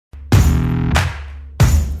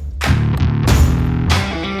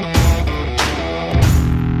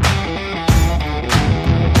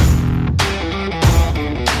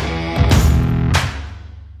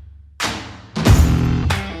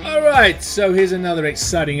right, so here's another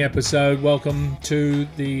exciting episode. Welcome to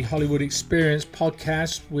the Hollywood Experience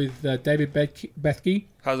podcast with David Bethke.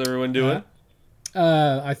 How's everyone doing?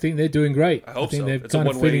 I think they're doing great. I hope so. They're It's kind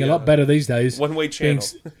of feeling a lot better these days. One-way channel.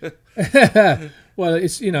 Well,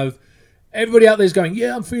 it's, you know, everybody out there is going,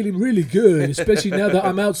 yeah, I'm feeling really good, especially now that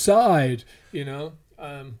I'm outside, you know.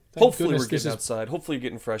 Hopefully we're getting outside. Hopefully you're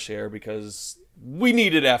getting fresh air because we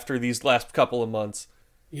need it after these last couple of months.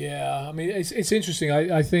 Yeah, I mean, it's interesting.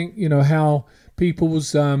 I think, you know, how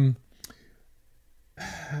people's, how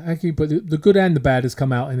can you put the good and the bad has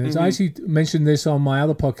come out in this. I actually mentioned this on my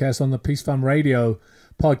other podcast, on the Peace Fund Radio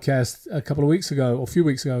podcast a couple of weeks ago, or a few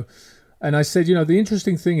weeks ago. And I said, you know, the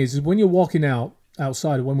interesting thing is when you're walking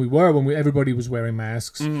outside, when everybody was wearing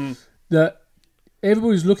masks, that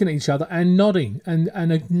everybody was looking at each other and nodding and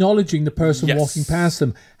acknowledging the person walking past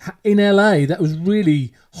them. In LA, that was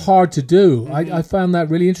really hard to do. I found that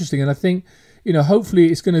really interesting. And I think, you know,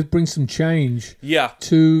 hopefully it's going to bring some change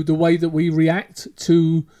to the way that we react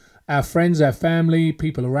to our friends, our family,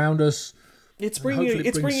 people around us. It's bringing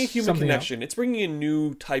a human connection. It's bringing a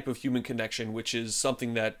new type of human connection, which is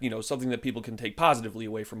something that, you know, something that people can take positively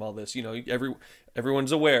away from all this. You know,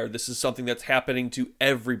 everyone's aware this is something that's happening to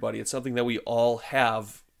everybody. It's something that we all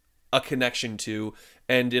have a connection to,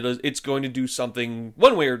 and it's going to do something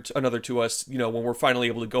one way or another to us, you know, when we're finally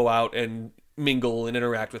able to go out and mingle and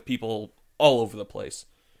interact with people all over the place.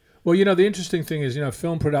 Well, you know, the interesting thing is, you know,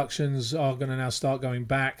 film productions are going to now start going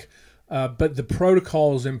back. But the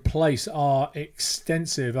protocols in place are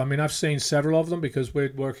extensive. I mean, I've seen several of them because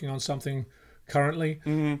we're working on something currently.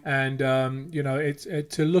 And, you know,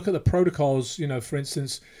 to look at the protocols, you know, for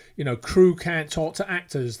instance, you know, crew can't talk to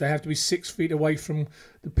actors. They have to be 6 feet away from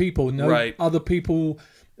the people. No other people,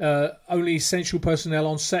 only essential personnel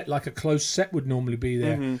on set, like a closed set would normally be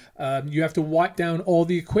there. You have to wipe down all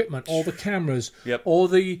the equipment, all the cameras, all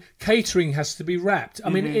the catering has to be wrapped. I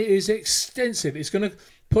mean, it is extensive. It's going to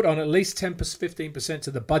put on at least 10-15% to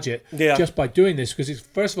the budget just by doing this, because it's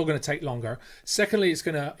first of all going to take longer. Secondly,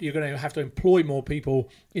 you're going to have to employ more people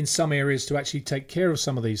in some areas to actually take care of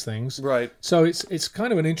some of these things. Right. So it's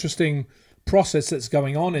kind of an interesting process that's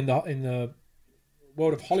going on in the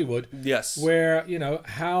world of Hollywood. Yes. Where, you know,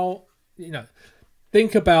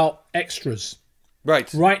 think about extras. Right.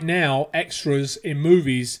 Right now, extras in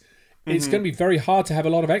movies, it's going to be very hard to have a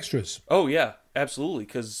lot of extras. Oh yeah. Absolutely,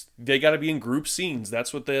 because they got to be in group scenes.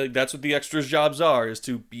 That's what the extras' jobs are, is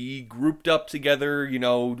to be grouped up together. You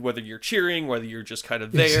know, whether you're cheering, whether you're just kind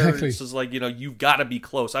of there. Exactly. It's just like, you know, you've got to be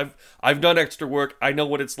close. I've done extra work. I know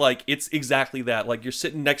what it's like. It's exactly that. Like, you're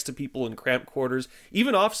sitting next to people in cramped quarters,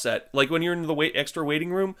 even offset. Like when you're in the extra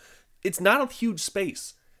waiting room, it's not a huge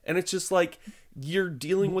space, and it's just like you're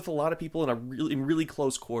dealing with a lot of people in really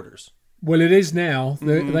close quarters. Well, it is now.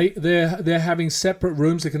 They're having separate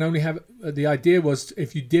rooms. They can only have. The idea was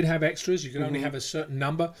if you did have extras, you could only have a certain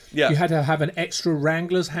number. Yeah. You had to have an extra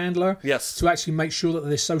Wrangler's handler. Yes. To actually make sure that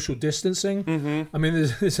there's social distancing. I mean,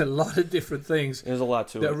 there's a lot of different things. There's a lot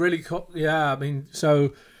to it. That really, I mean,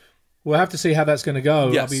 so we'll have to see how that's going to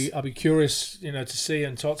go. Yes. I'll be curious, you know, to see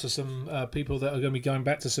and talk to some people that are going to be going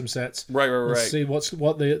back to some sets. Right. See what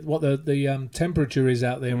the temperature is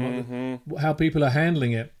out there and how people are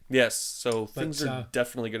handling it. Yes, so things are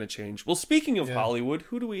definitely going to change. Well, speaking of Hollywood,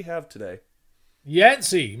 who do we have today?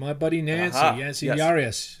 Yancey, my buddy Yancey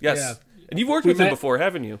Arias. Yes, yeah. And you've worked with him before,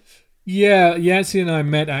 haven't you? Yeah, Yancey and I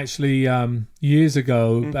met actually years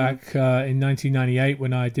ago, back in 1998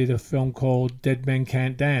 when I did a film called Dead Men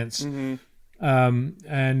Can't Dance. And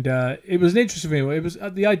it was an interesting film. It was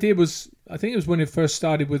the idea was, I think it was when it first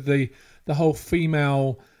started with the whole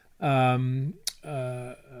female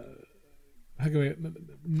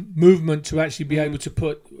movement to actually be able to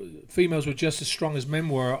put females were just as strong as men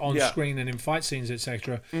were on screen and in fight scenes,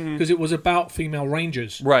 etc. Because it was about female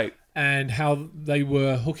rangers, right? And how they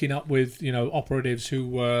were hooking up with, you know, operatives who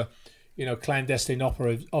were, you know, clandestine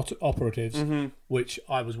operatives, which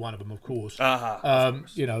I was one of them, of course.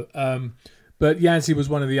 You know, but Yancey was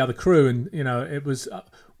one of the other crew, and you know, it was.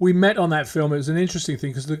 We met on that film. It was an interesting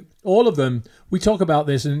thing because all of them, we talk about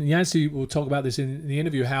this, and Yancey will talk about this in the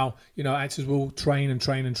interview, how, you know, actors will train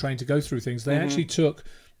to go through things. They actually took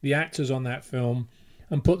the actors on that film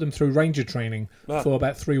and put them through ranger training for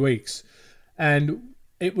about 3 weeks. And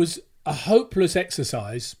it was a hopeless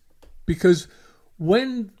exercise because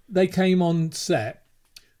when they came on set,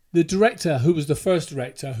 the director, who was the first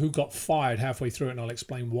director, who got fired halfway through it, and I'll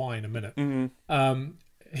explain why in a minute,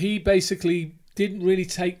 he basically didn't really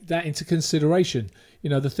take that into consideration. You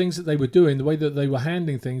know, the things that they were doing, the way that they were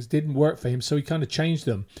handling things didn't work for him, so he kind of changed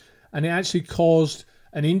them. And it actually caused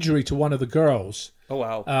an injury to one of the girls. Oh,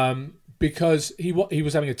 wow. because he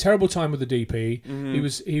was having a terrible time with the DP.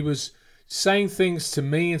 He was saying things to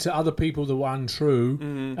me and to other people that were untrue,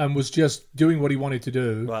 and was just doing what he wanted to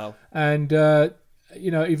do. Wow. And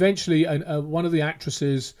eventually, one of the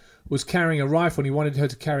actresses was carrying a rifle, and he wanted her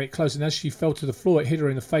to carry it close. And as she fell to the floor, it hit her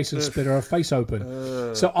in the face and split her face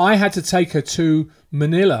open. So I had to take her to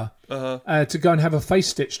Manila to go and have her face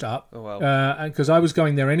stitched up. Oh, wow. Because I was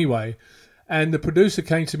going there anyway. And the producer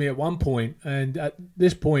came to me at one point, and at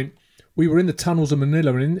this point, we were in the tunnels of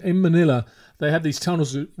Manila. And in Manila, they had these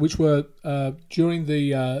tunnels which were during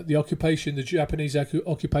the occupation, the Japanese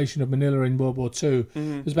occupation of Manila in World War II.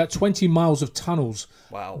 There's about 20 miles of tunnels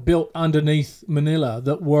built underneath Manila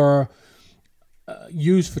that were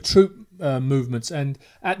used for troop movements. And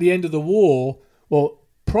at the end of the war, well,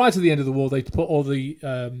 prior to the end of the war, they put all the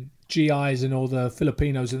GIs and all the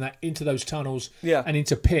Filipinos and that into those tunnels and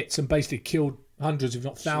into pits, and basically killed hundreds, if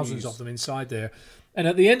not thousands of them inside there. And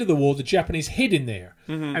at the end of the war, the Japanese hid in there.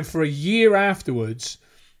 And for a year afterwards,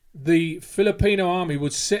 the Filipino army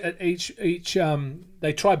would sit at each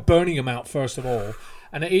they tried burning them out first of all.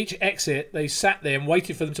 And at each exit, they sat there and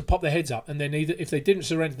waited for them to pop their heads up. And then if they didn't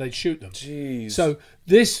surrender, they'd shoot them. Jeez. So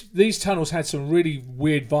these tunnels had some really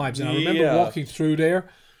weird vibes. And I remember walking through there.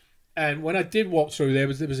 And when I did walk through there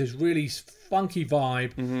was this really funky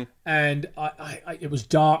vibe. And it was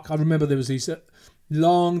dark. I remember there was these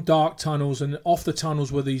long, dark tunnels. And off the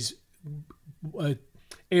tunnels were these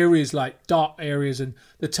areas, like dark areas. And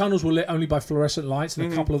the tunnels were lit only by fluorescent lights.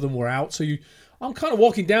 And a couple of them were out. So I'm kind of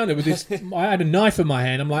walking down there with this. I had a knife in my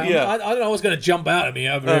hand. I'm like, I don't know what's going to jump out at me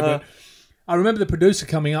over there. But I remember the producer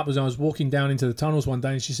coming up as I was walking down into the tunnels one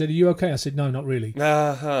day, and she said, "Are you okay?" I said, "No, not really."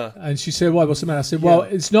 And she said, "Why? What's the matter?" I said, "Well,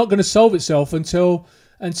 it's not going to solve itself until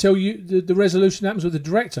the resolution happens with the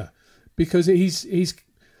director, because he's."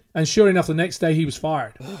 And sure enough, the next day he was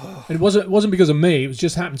fired. And it wasn't because of me. It was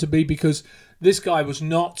just happened to be because this guy was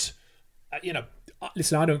not,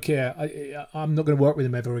 listen, I don't care. I'm not going to work with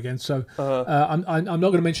him ever again. So I'm not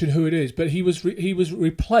going to mention who it is. But he was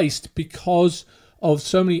replaced because of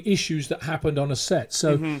so many issues that happened on a set.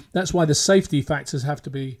 So that's why the safety factors have to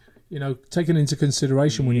be, taken into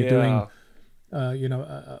consideration when you're doing,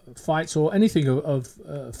 fights or anything of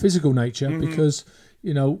physical nature, because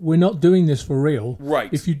we're not doing this for real.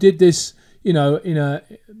 Right. If you did this,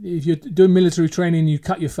 if you're doing military training, you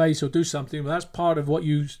cut your face or do something, well, that's part of what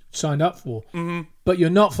you signed up for. But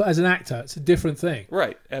you're not as an actor. It's a different thing.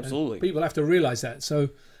 Right. Absolutely. And people have to realize that. So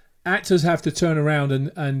actors have to turn around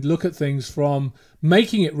and look at things from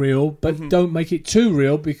making it real, but don't make it too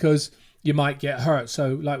real, because you might get hurt.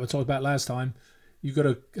 So like we talked about last time, you've got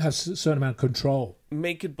to have a certain amount of control.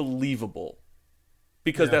 Make it believable.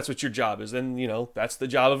 Because that's what your job is. And, that's the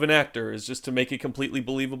job of an actor, is just to make it completely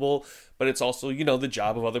believable. But it's also, the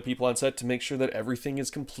job of other people on set to make sure that everything is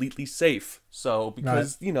completely safe. So,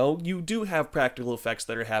 because, you do have practical effects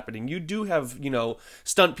that are happening. You do have,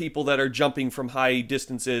 stunt people that are jumping from high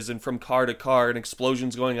distances and from car to car, and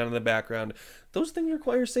explosions going on in the background. Those things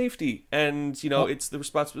require safety. And, it's the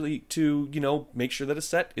responsibility to, make sure that a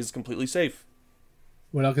set is completely safe.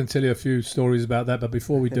 Well, I can tell you a few stories about that. But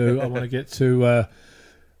before we do, I want to get to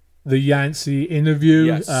the Yancey interview.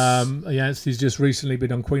 Yes. Yancey's just recently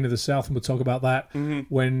been on Queen of the South, and we'll talk about that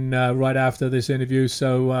when right after this interview.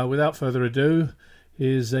 So without further ado,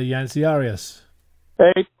 here's Yancey Arias.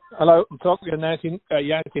 Hey, hello. I'm talking to Nancy.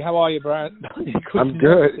 Yancey, how are you, Brian? I'm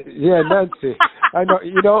good. Yeah, Nancy. I know.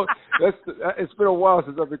 It's been a while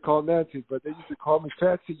since I've been called Nancy, but they used to call me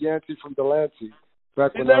Fancy Yancey from Delancey.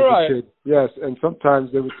 Back when I was a kid, yes, and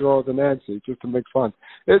sometimes they would throw the Nancy just to make fun.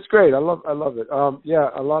 It's great. I love it.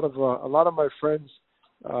 A lot of my friends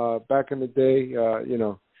back in the day,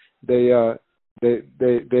 they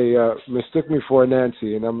mistook me for a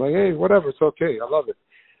Nancy, and I'm like, hey, whatever, it's okay. I love it.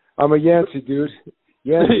 I'm a Yancey dude.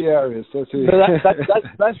 Yancey Arias.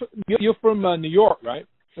 That's you're from New York, right?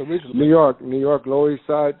 Originally. New York, Lower East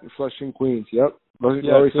Side, Flushing, Queens. Yep.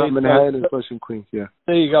 Lower East Side, Manhattan, and Flushing, Queens. Yeah.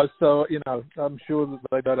 There you go. So I'm sure that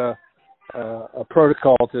they got a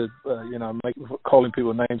protocol to make calling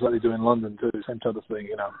people names like they do in London too. Same type of thing.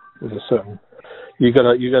 There's a certain you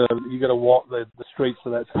gotta walk the streets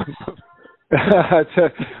for that type of stuff.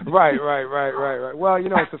 Right. Well,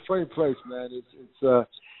 it's a funny place, man. It's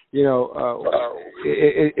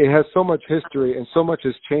it has so much history, and so much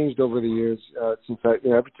has changed over the years since I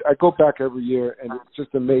go back every year, and it's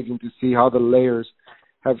just amazing to see how the layers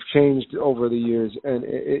have changed over the years. And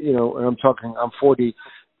and I'm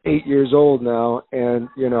 48 years old now, and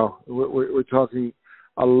we're talking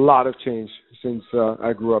a lot of change since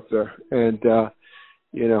I grew up there, and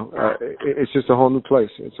it's just a whole new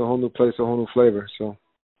place. It's a whole new place, a whole new flavor. So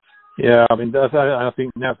Yeah, I mean, I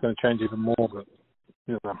think now it's going to change even more. But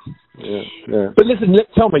you know. Yeah. But listen,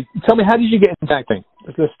 tell me, how did you get into acting?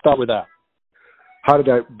 Let's start with that. How did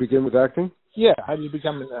I begin with acting? Yeah, how did you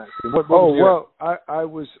become an actor? I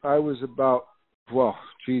was about, well,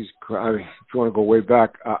 geez, I mean, if you want to go way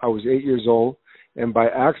back, I was 8 years old, and by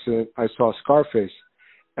accident, I saw Scarface.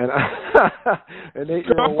 And an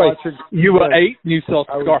 8-year-old watching. You were 8, and you saw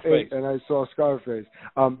Scarface. And I saw Scarface.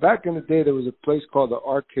 Back in the day, there was a place called the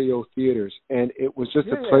RKO Theaters, and it was just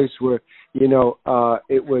a place where, you know,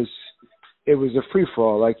 it was a free for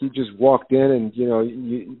all. Like you just walked in, and you know,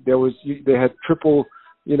 they had triple,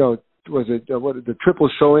 you know, the triple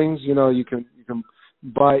showings. You know, you can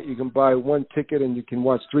buy one ticket and you can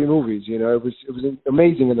watch 3 movies. You know, it was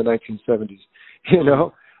amazing in the 1970s. You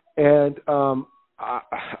know, and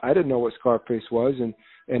I didn't know what Scarface was, and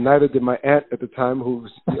neither did my aunt at the time, who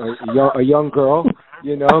was a young girl.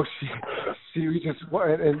 You know, she just,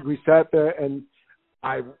 and we sat there, and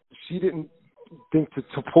she didn't think to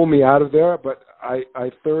pull me out of there, but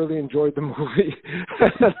I thoroughly enjoyed the movie.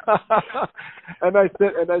 and I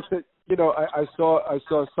said, you know, I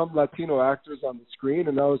saw some Latino actors on the screen,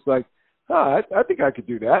 and I was like, I think I could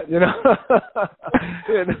do that, you know.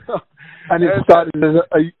 You know? And it started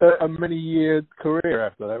a many-year career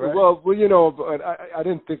after that, right? Well, you know, but I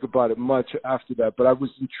didn't think about it much after that, but I was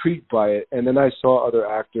intrigued by it. And then I saw other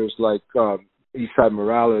actors like Eastside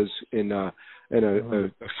Morales in a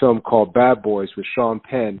film called Bad Boys with Sean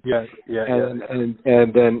Penn.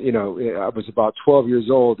 And then, you know, I was about 12 years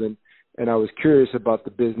old, and I was curious about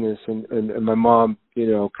the business, and my mom, you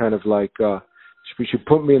know, kind of like she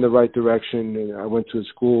put me in the right direction, and I went to a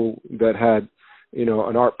school that had, you know,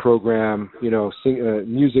 an art program, you know,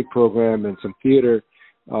 music program, and some theater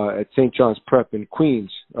at St. John's Prep in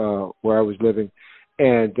Queens, where I was living,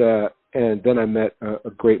 and then I met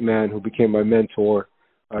a great man who became my mentor,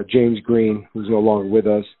 James Green, who's no longer with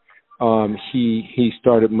us. He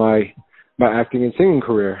started my acting and singing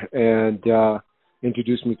career, and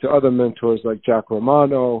introduced me to other mentors like Jack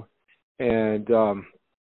Romano, and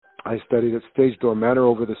I studied at Stage Door Manor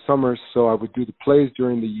over the summers, so I would do the plays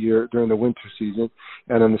during the winter season,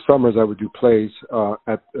 and in the summers I would do plays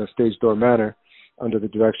at Stage Door Manor under the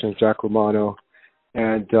direction of Jack Romano,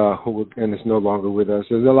 and is no longer with us.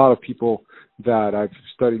 There's a lot of people that I've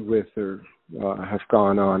studied with or have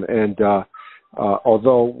gone on, and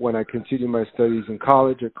although when I continued my studies in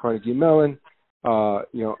college at Carnegie Mellon, you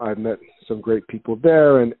know, I met some great people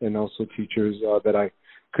there, and also teachers that I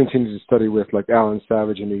continue to study with, like Alan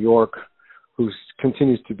Savage in New York, who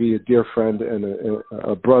continues to be a dear friend and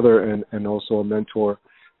a brother, and also a mentor,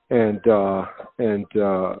 and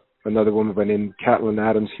another woman by the name of Catelyn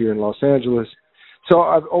Adams here in Los Angeles. So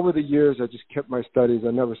over the years, I just kept my studies.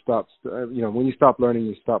 I never stopped. You know, when you stop learning,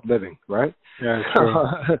 you stop living, right? Yeah, true.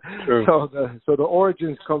 True. So the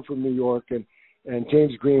origins come from New York, and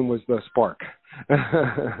James Green was the spark.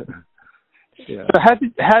 Yeah. So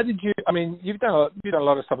how did you? I mean, you've done a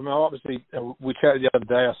lot of stuff. I mean, obviously, we chatted the other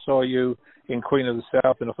day. I saw you in Queen of the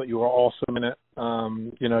South, and I thought you were awesome in it.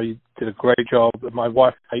 You know, you did a great job. My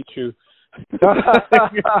wife hates you. I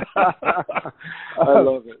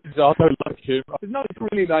love it. I don't like him. He's a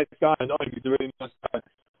really nice guy. I know he's a really nice guy.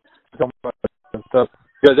 And stuff.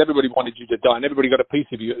 Because everybody wanted you to die, and everybody got a piece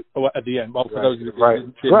of you at the end. Well, for those of you who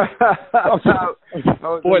didn't.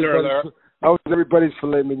 Spoiler alert. I was everybody's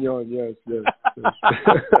filet mignon. Yes.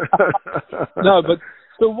 No, but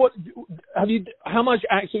so what have you? How much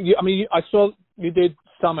action? I mean, I saw you did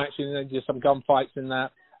some action and then just some gunfights in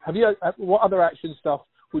that. Have you? What other action stuff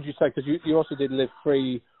would you say? Because you also did Live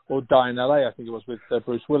Free or Die in LA. I think it was with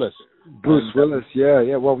Bruce Willis. Bruce Willis,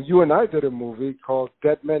 yeah. Well, you and I did a movie called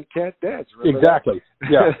Dead Men Can't Dance. Exactly.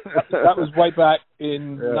 Yeah, that was way back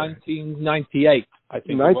in 1998. I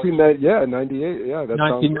think 98. Yeah,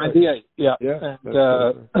 1998. Yeah.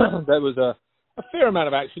 And there was a fair amount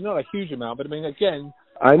of action, not a huge amount, but I mean, again.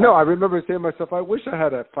 I know. I remember saying to myself, I wish I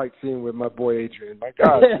had a fight scene with my boy Adrian. My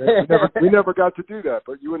God, we never got to do that.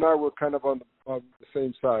 But you and I were kind of on the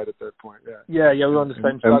same side at that point. Yeah, we were on the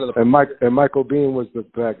same side of the. And Michael Biehn was the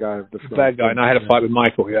bad guy of the film. Bad guy, and I had a fight with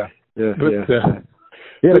Michael. Yeah. By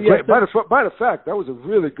the fact, that was a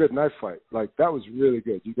really good knife fight. Like, that was really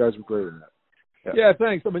good. You guys were great in that. Yeah,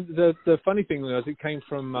 thanks. I mean, the funny thing was it came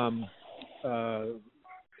from a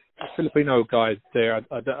Filipino guy there. I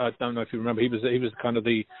don't know if you remember. He was kind of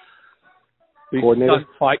the stunt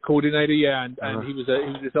fight coordinator. Yeah, and he was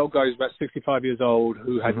this old guy who was about 65 years old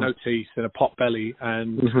who had no teeth and a pot belly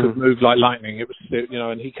and could move like lightning. It was, you know,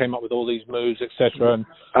 and he came up with all these moves, etc. And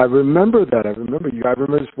I remember that. I remember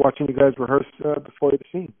just watching you guys rehearse before the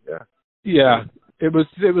scene. Yeah. Yeah. It was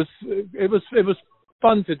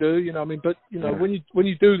fun to do, you know. I mean, but you know, when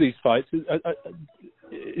you do these fights,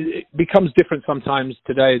 it becomes different sometimes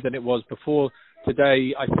today than it was before.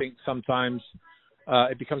 Today, I think sometimes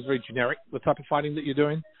it becomes very generic, the type of fighting that you're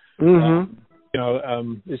doing. Mm-hmm. You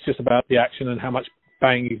know, it's just about the action and how much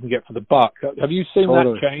bang you can get for the buck. Have you seen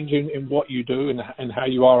that change in what you do and how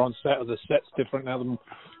you are on set? Are the sets different now than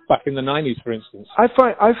back in the 90s, for instance? I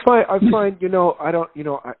find, you know,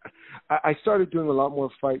 I started doing a lot more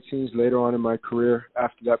fight scenes later on in my career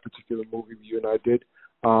after that particular movie you and I did,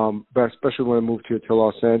 but especially when I moved here to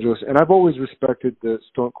Los Angeles. And I've always respected the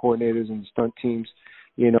stunt coordinators and the stunt teams.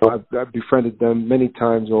 You know, I've befriended them many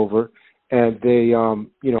times over. And they,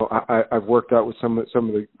 you know, I've worked out with some of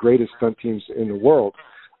the greatest stunt teams in the world.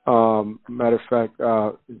 Matter of fact,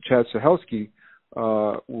 Chad Stahelski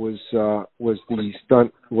was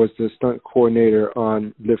the stunt coordinator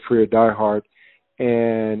on Live Free or Die Hard,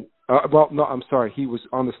 and he was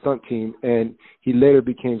on the stunt team, and he later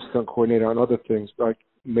became stunt coordinator on other things like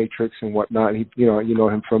Matrix and whatnot. He, you know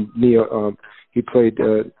him from Neo. He played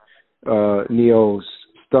Neo's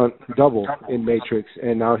stunt double in Matrix,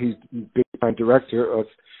 and now he's big time director of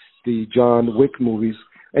the John Wick movies.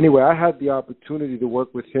 Anyway, I had the opportunity to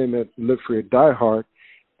work with him at Live Free or Die Hard,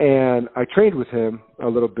 and I trained with him a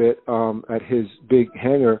little bit at his big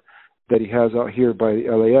hangar that he has out here by the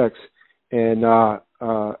LAX, and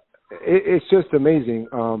it's just amazing,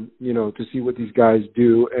 you know, to see what these guys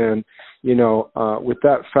do, and you know, with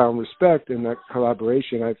that found respect and that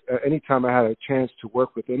collaboration, anytime I had a chance to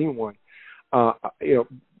work with anyone. You know,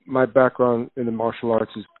 my background in the martial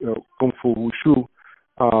arts is Kung Fu Wushu,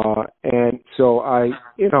 and so I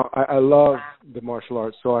love the martial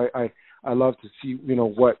arts. So I love to see, you know,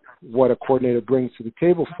 what a coordinator brings to the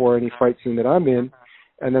table for any fight scene that I'm in,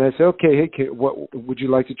 and then I say, okay, hey kid, what would you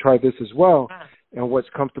like to try this as well, and what's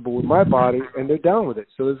comfortable with my body, and they're down with it.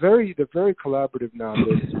 So they're very collaborative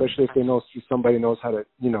nowadays, especially if somebody knows how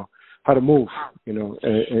to move, you know,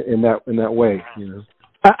 in that way, you know.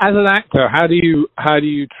 As an actor, how do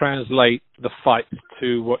you translate the fight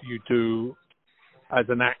to what you do as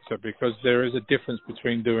an actor? Because there is a difference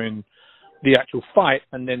between doing the actual fight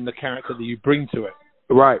and then the character that you bring to it.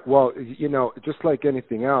 Right. Well, you know, just like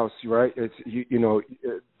anything else, right? It's you know,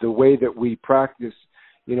 the way that we practice,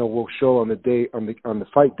 you know, will show on the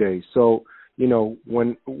fight day. So, you know,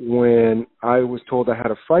 when I was told I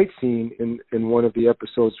had a fight scene in one of the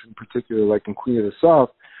episodes, in particular, like in Queen of the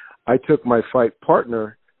South, I took my fight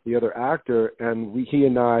partner, the other actor, and he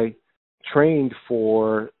and I trained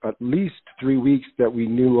for at least 3 weeks that we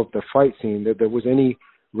knew of the fight scene, that there was any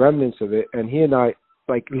remnants of it. And he and I,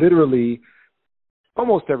 like literally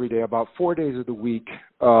almost every day, about 4 days of the week,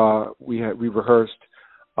 we rehearsed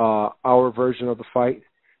our version of the fight.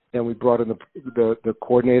 Then we brought in the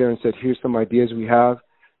coordinator and said, here's some ideas we have.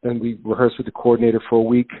 Then we rehearsed with the coordinator for a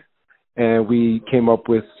week, and we came up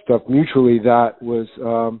with stuff mutually that was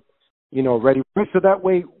you know, ready. So that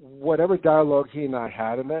way, whatever dialogue he and I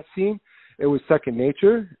had in that scene, it was second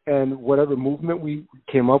nature, and whatever movement we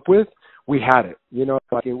came up with, we had it. You know,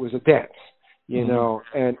 like it was a dance, you know,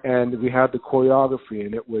 and we had the choreography,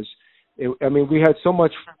 and I mean, we had so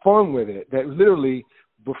much fun with it that literally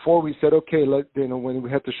before we said, okay, you know, when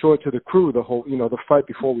we had to show it to the crew, the whole, you know, the fight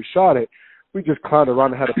before we shot it, we just clowned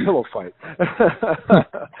around and had a pillow fight,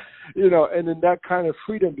 you know, and in that kind of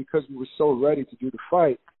freedom, because we were so ready to do the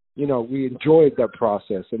fight, you know, we enjoyed that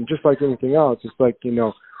process. And just like anything else, it's like, you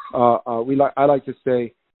know, I like to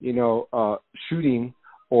say, you know, shooting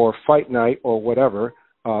or fight night or whatever,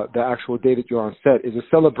 the actual day that you're on set is a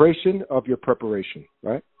celebration of your preparation,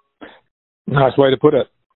 right? Nice way to put it.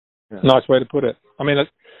 Yeah. Nice way to put it. I mean,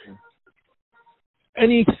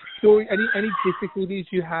 any difficulties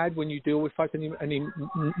you had when you deal with fights? Any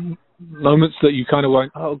moments that you kind of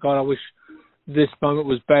went, oh God, I wish this moment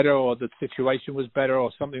was better, or the situation was better,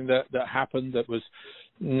 or something that happened that was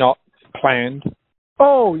not planned?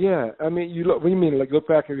 Oh yeah, I mean, what do you mean? Like look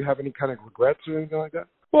back and you have any kind of regrets or anything like that?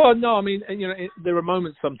 Well, no, I mean, you know, there are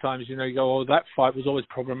moments sometimes, you know, you go, oh, that fight was always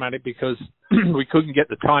problematic because we couldn't get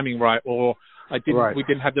the timing right, or we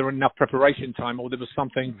didn't have enough preparation time, or there was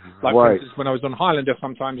something like, for instance, when I was on Highlander,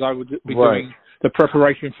 sometimes I would be doing the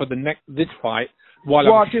preparation for this fight while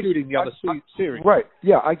I'm shooting the other series. Right.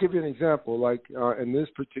 Yeah, I give you an example. Like in this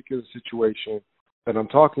particular situation that I'm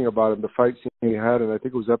talking about, in the fight scene we had, and I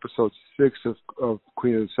think it was episode 6 of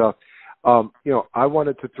Queen of the South. You know, I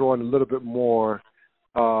wanted to throw in a little bit more.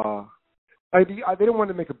 They didn't want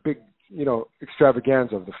to make a big, you know,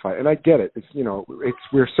 extravaganza of the fight, and I get it. It's, you know,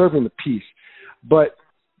 we're serving the piece, but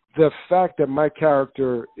the fact that my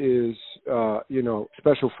character is, you know,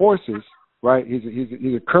 special forces, right? He's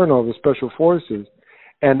a colonel of the special forces,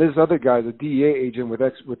 and this other guy's a DEA agent with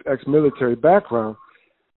ex-military background.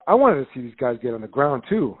 I wanted to see these guys get on the ground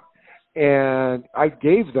too, and I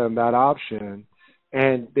gave them that option,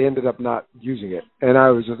 and they ended up not using it. And I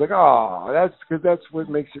was just like, oh, that's because that's what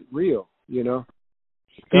makes it real, you know.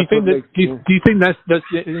 Do you think that's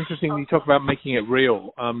interesting? You talk about making it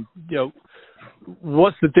real. You know,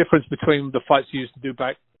 what's the difference between the fights you used to do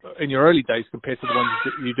back in your early days compared to the ones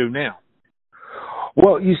that you do now?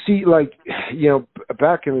 Well, you see, like, you know,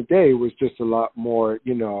 back in the day, it was just a lot more,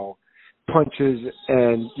 you know, punches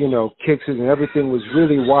and, you know, kicks, and everything was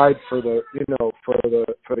really wide for the, you know, for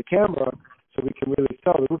the camera, so we can really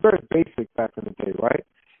tell. It was very basic back in the day, right?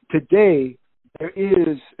 Today, there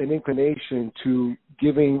is an inclination to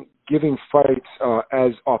giving fights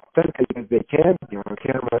as authentic as they can be on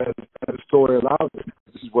camera, as the story allows it.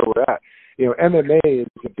 This is where we're at. You know, MMA is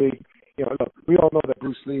a big, you know, look, we all know that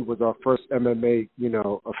Bruce Lee was our first MMA, you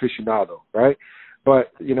know, aficionado, right?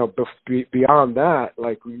 But, you know, beyond that,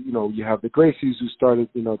 like, you know, you have the Gracies who started,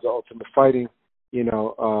 you know, the Ultimate Fighting, you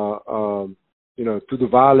know, To the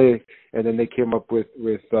Vale, and then they came up with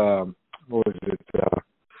what was it?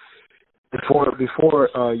 Before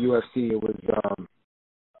UFC, it was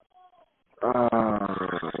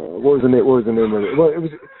what was the name of it? Well, it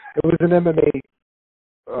was an MMA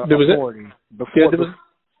authority.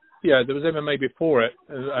 There was MMA before it,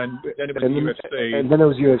 and then it was UFC. And then it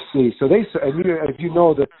was UFC. So as you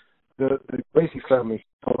know, the Gracie family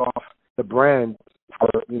sold off the brand for,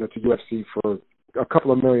 you know, to UFC for a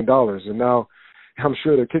couple of $1 million, and now I'm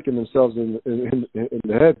sure they're kicking themselves in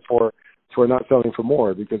the head for not selling for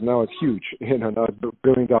more, because now it's huge. You know, now it's a $1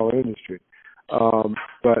 billion industry.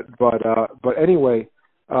 But anyway,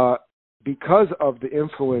 because of the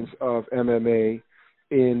influence of MMA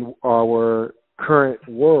in our current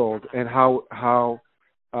world and how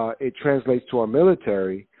it translates to our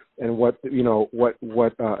military, and what I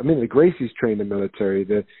mean, the Gracies trained the military,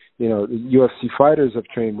 the UFC fighters have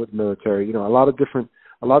trained with military. You know, a lot of different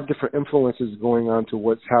influences going on to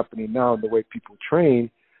what's happening now in the way people train.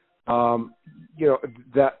 You know,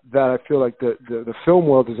 that I feel like the film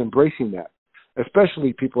world is embracing that,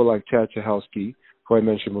 especially people like Chad Stahelski, who I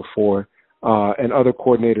mentioned before, and other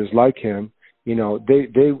coordinators like him. You know,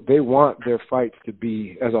 they want their fights to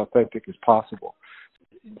be as authentic as possible.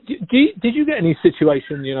 Did you get any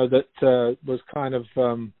situation, you know, that was kind of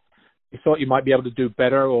you thought you might be able to do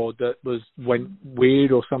better, or that went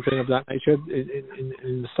weird or something of that nature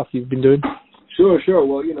in the stuff you've been doing? Sure.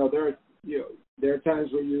 Well, you know, there are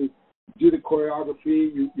times when you do the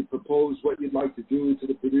choreography, you propose what you'd like to do to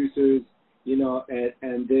the producers, you know,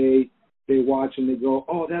 and they watch and they go,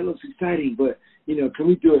 oh, that looks exciting, but, you know, can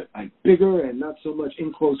we do it like bigger and not so much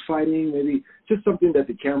in close fighting? Maybe just something that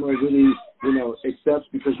the camera really, you know, accepts,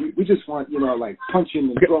 because we just want, you know, like punching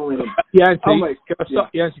and throwing. And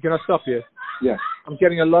Yancey, can I stop you? Yes. I'm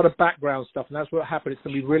getting a lot of background stuff, and that's what happened. It's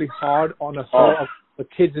going to be really hard on the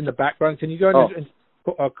kids in the background. Can you go and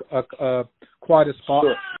put a quieter spot?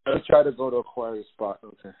 Sure. Let's try to go to a quieter spot.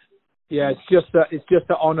 Okay. Yeah, it's just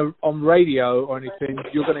that on radio or anything,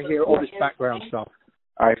 you're going to hear all this background stuff.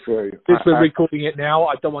 I feel you. Since we're recording it now,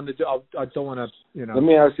 I don't want to, you know. Let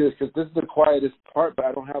me ask you this, because this is the quietest part, but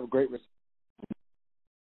I don't have a great response.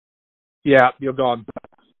 Yeah, you're gone.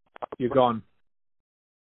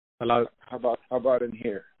 Hello. How about in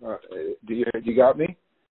here? Do you got me?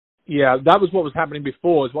 Yeah, that was what was happening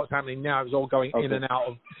before. Is what's happening now. It was all going in and out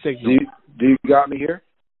of signal. Do you got me here?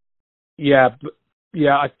 Yeah,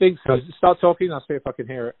 I think so. Start talking. I'll see if I can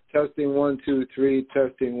hear it. Testing 1 2 3.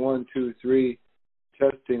 Testing 1 2 3.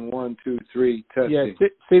 Testing 1 2 3. Testing. Yeah,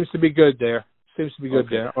 it seems to be good there.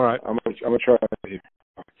 There. All right. I'm gonna try it here.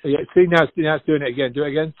 Yeah. See, now it's doing it again. Do it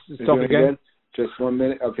again. Stop again. Just 1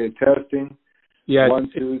 minute. Okay. Testing. Yeah.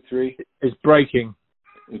 1 2 3. It's breaking.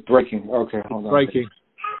 It's breaking. Okay. Hold on. Breaking.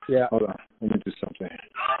 Yeah. Hold on. Let me do something.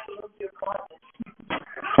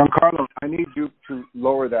 Giancarlo, I need you to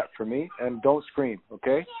lower that for me, and don't scream,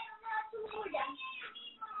 okay?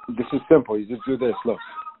 This is simple. You just do this. Look.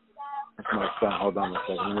 That's my son. Hold on a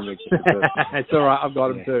second. Let me make this better. It's all right. I've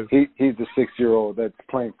got him too. He's the 6-year-old that's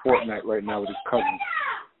playing Fortnite right now with his cousins.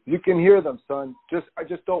 You can hear them, son. I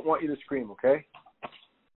just don't want you to scream, okay?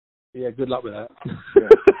 Yeah, good luck with that. Yeah.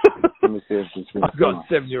 Let me see if this I've got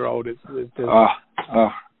a 7-year-old.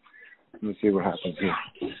 Let me see what happens here.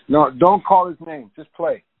 No, don't call his name. Just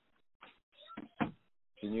play.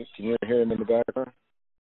 Can you hear him in the background?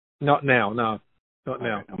 Not now. No, not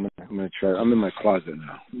now. Right, I'm gonna try. I'm in my closet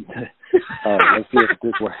now. All right, let's see if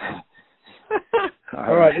this works.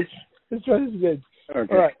 All right, let's try this again.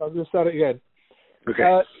 Okay. All right, I'm gonna start it again.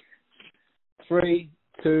 Okay. 3,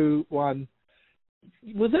 2, 1.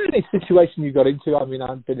 Was there any situation you got into? I mean,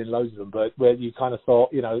 I've been in loads of them, but where you kind of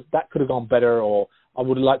thought, that could have gone better, or I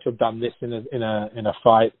would have liked to have done this in a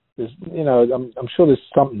fight. There's, I'm sure there's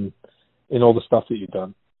something in all the stuff that you've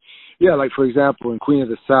done. Yeah, like for example, in Queen of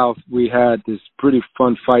the South, we had this pretty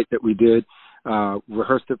fun fight that we did.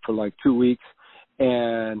 Rehearsed it for like 2 weeks,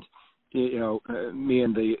 and me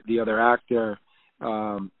and the other actor,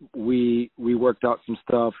 we worked out some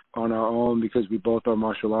stuff on our own because we both are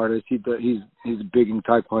martial artists. He's big in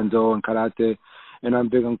Taekwondo and Karate, and I'm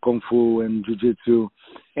big on Kung Fu and Jiu-Jitsu.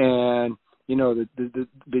 And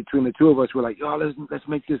between the two of us, we're like, let's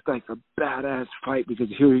make this like a badass fight, because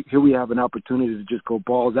here we have an opportunity to just go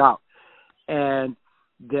balls out. And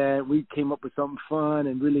then we came up with something fun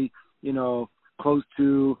and really, close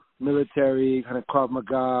to military, kind of Krav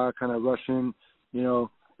Maga, kind of Russian,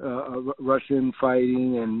 Russian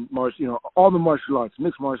fighting and all the martial arts,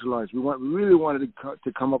 mixed martial arts. We really wanted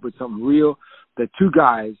to come up with something real that two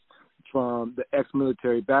guys from the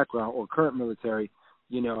ex-military background or current military,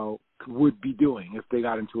 would be doing if they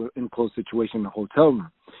got into an enclosed situation in a hotel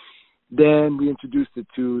room. Then we introduced it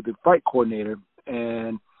to the fight coordinator,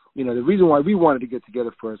 and the reason why we wanted to get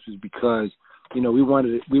together first was because we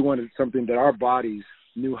wanted something that our bodies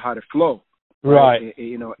knew how to flow, right?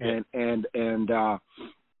 And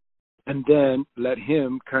then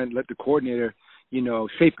let the coordinator,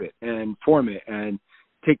 shape it and form it and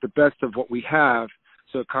take the best of what we have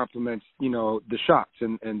so it complements, the shots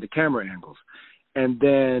and the camera angles. And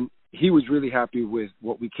then he was really happy with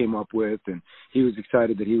what we came up with, and he was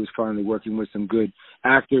excited that he was finally working with some good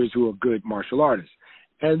actors who are good martial artists.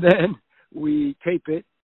 And then we tape it,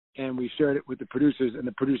 and we shared it with the producers, and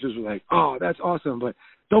the producers were like, "Oh, that's awesome, but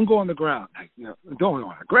don't go on the ground. Don't go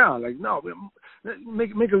on the ground. Like, no,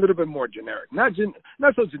 make it a little bit more generic. Not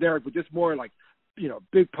so generic, but just more like,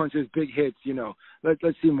 big punches, big hits.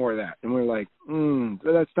 Let's see more of that." And we're like,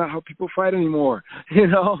 that's not how people fight anymore.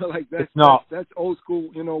 Like that's old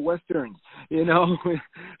school, westerns.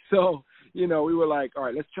 So. We were like, all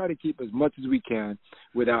right, let's try to keep as much as we can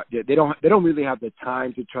without. They don't really have the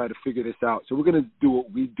time to try to figure this out. So we're gonna do what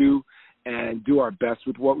we do and do our best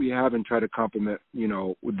with what we have and try to complement,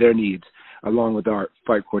 with their needs along with our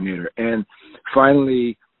fight coordinator. And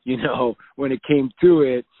finally, when it came to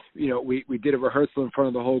it, we did a rehearsal in front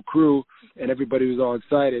of the whole crew, and everybody was all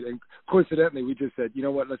excited. And coincidentally, we just said, you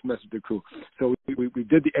know what, let's mess with the crew. So we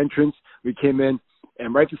did the entrance. We came in,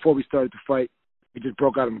 and right before we started to fight, we just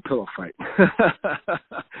broke out in a pillow fight.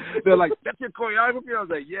 They're like, "That's your choreography?" I was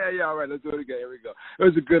like, yeah, all right, let's do it again. Here we go. It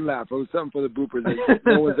was a good laugh. It was something for the bloopers that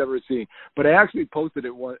no one's ever seen. But I actually posted it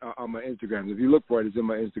on my Instagram. If you look for it, it's in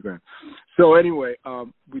my Instagram. So anyway,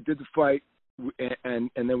 we did the fight, and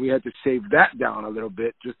then we had to shave that down a little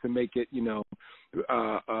bit just to make it,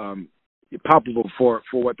 palpable for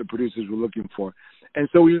what the producers were looking for. And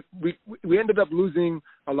so we ended up losing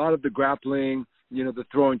a lot of the grappling, the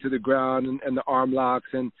throwing to the ground and the arm locks,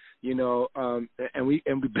 and and we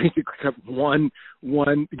basically kept one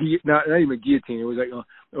not even guillotine. It was like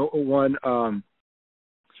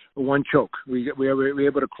one choke. We were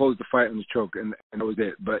able to close the fight on the choke, and that was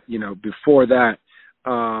it. But before that,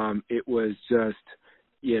 it was just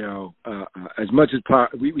as much as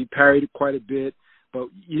we parried it quite a bit, but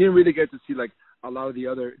you didn't really get to see like a lot of the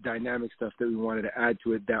other dynamic stuff that we wanted to add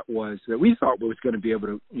to it that we thought was going to be able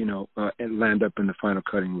to, and land up in the final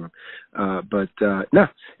cutting room. But no,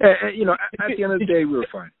 at the end of the day, we were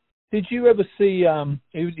fine. Did you ever see,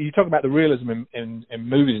 you talk about the realism in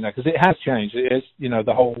movies now, because it has changed. It is,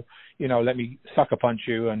 the whole, let me sucker punch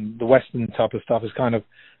you, and the Western type of stuff has kind of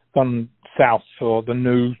gone south for the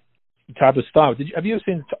new type of style. Have you ever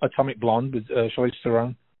seen Atomic Blonde with Charlize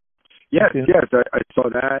Theron? Yes, I saw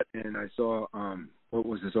that, and I saw what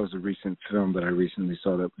was this? It was a recent film that I recently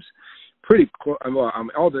saw that was pretty cool.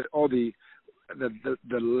 All the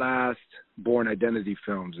last Bourne Identity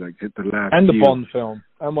films, like the last and the Bond film,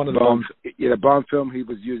 and one of the Bond. Yeah, the Bond film. He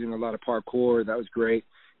was using a lot of parkour. That was great.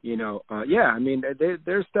 I mean,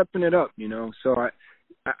 they're stepping it up. So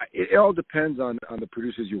it all depends on the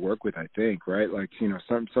producers you work with. I think, right? Like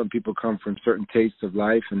some people come from certain tastes of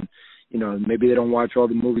life, and maybe they don't watch all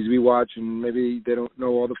the movies we watch, and maybe they don't know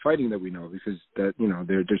all the fighting that we know, because that,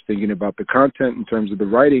 they're just thinking about the content in terms of the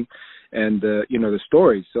writing and the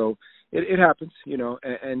story. So it happens,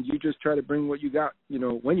 and you just try to bring what you got,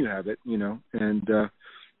 when you have it, and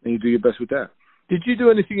you do your best with that. Did you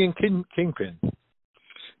do anything in Kingpin?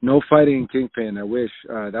 No fighting in Kingpin. I wish.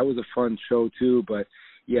 That was a fun show too, but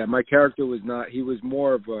yeah, my character was not. He was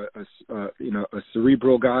more of a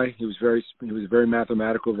cerebral guy. He was very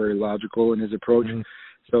mathematical, very logical in his approach. Mm-hmm.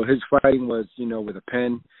 So his fighting was, with a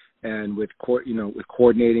pen, and with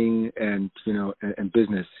coordinating and and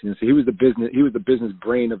business. So he was the business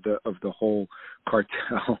brain of the whole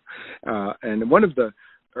cartel. And one of the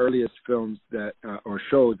earliest films that or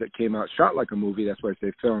shows that came out shot like a movie. That's why I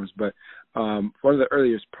say films. But one of the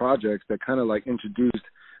earliest projects that kind of like introduced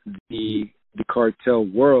the cartel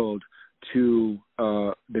world to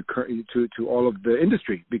all of the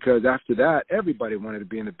industry, because after that everybody wanted to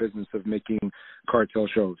be in the business of making cartel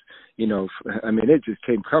shows. I mean, it just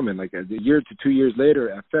came coming. Like a year to 2 years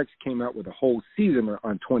later, FX came out with a whole season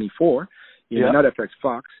on 24. Not FX,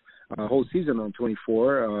 Fox. A whole season on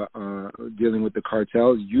 24, dealing with the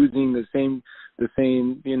cartels, using the same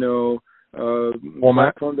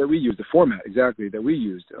format platform that we used, the format exactly that we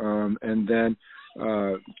used. And then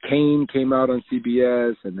Kane came out on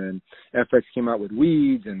CBS, and then FX came out with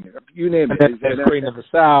Weeds, and you name it. And then Queen of the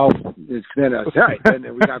South. Right. And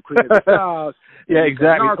then we got Queen of the South. Yeah,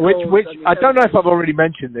 exactly. Which I don't know if I've already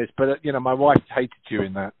mentioned this, but my wife hated you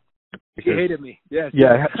in that. She hated me. Yes.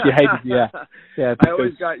 Yeah, she hated. Yeah. Yeah. I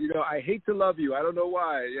always got. I hate to love you. I don't know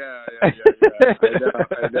why. Yeah.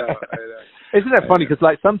 I know. Isn't that funny? Because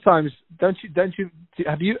like sometimes, don't you?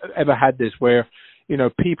 Have you ever had this where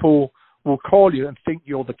people will call you and think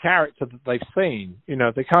you're the character that they've seen?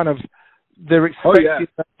 They're expecting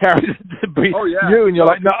that character to be you, and you're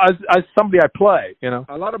like, no, as somebody I play.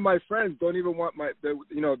 A lot of my friends don't even want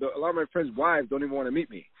a lot of my friends' wives don't even want to meet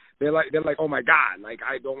me. They're like, oh my God, like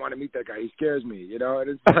I don't want to meet that guy. He scares me, And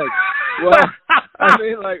it's like, well, I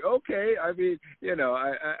mean, like, okay, I mean,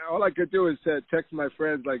 I all I could do is text my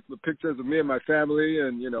friends like the pictures of me and my family,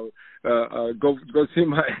 and go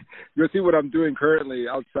see what I'm doing currently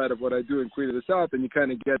outside of what I do in Queen of the South, and you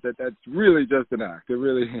kind of get that that's really just an act. It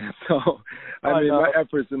really is. So, I mean, my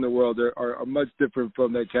efforts in the world are much different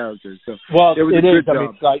from that character. So, well, it was a good job. I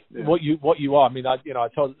mean, like what you are. I mean, I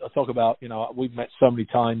talk about we've met so many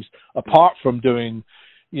times. Apart from doing,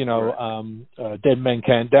 Dead Men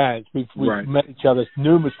Can't Dance, we've met each other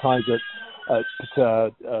numerous times at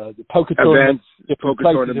the poker tournaments,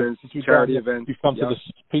 charity events. We've come to the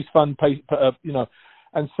Peace Fund,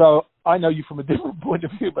 and so I know you from a different point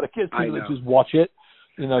of view. But I guess people that just watch it,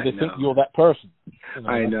 they think you're that person.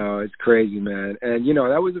 I know, it's crazy, man. And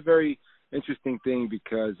that was a very interesting thing,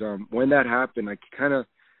 because when that happened, it kind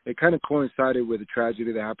of coincided with a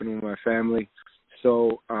tragedy that happened with my family.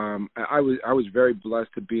 So I was very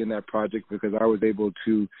blessed to be in that project, because I was able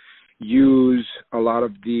to use a lot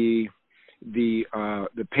of the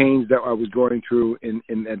pains that I was going through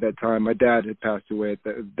in at that time. My dad had passed away at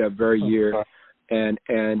that very year, and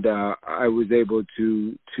I was able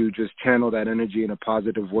to just channel that energy in a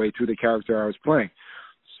positive way through the character I was playing.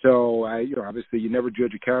 So obviously you never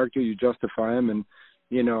judge a character, you justify him, and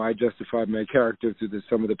I justified my character through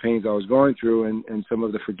some of the pains I was going through, and some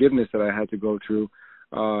of the forgiveness that I had to go through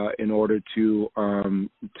in order to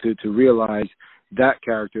realize that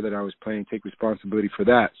character that I was playing, take responsibility for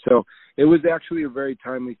that. So it was actually a very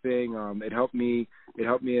timely thing. It helped me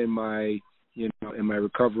in my in my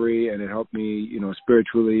recovery, and it helped me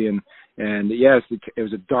spiritually. And yes, it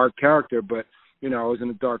was a dark character, but I was in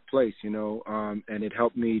a dark place, and it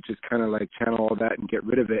helped me just kind of like channel all that and get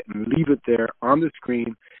rid of it and leave it there on the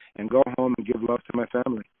screen and go home and give love to my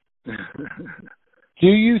family. Do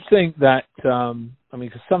you think that,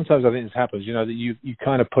 because sometimes I think this happens, that you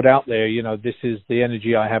kind of put out there, this is the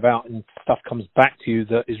energy I have out, and stuff comes back to you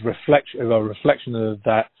that is a reflection of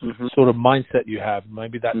that sort of mindset you have.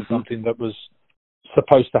 Maybe that's something that was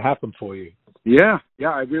supposed to happen for you. Yeah,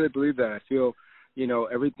 I really believe that. I feel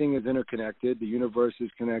everything is interconnected. The universe is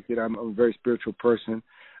connected. I'm a very spiritual person.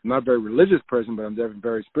 I'm not a very religious person, but I'm definitely a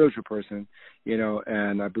very spiritual person,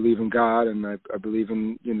 and I believe in God, and I believe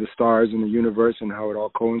in the stars and the universe and how it all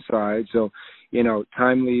coincides. So,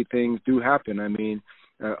 timely things do happen. I mean,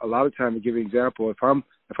 a lot of time, to give you an example,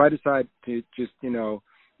 if I decide to just,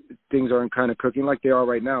 things aren't kind of cooking like they are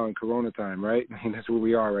right now in Corona time, right? I mean, that's where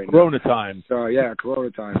we are right now. Corona time. So, yeah,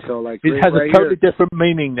 Corona time. So, like, it has a totally different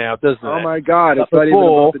meaning now, doesn't it? Oh, my God. It's not even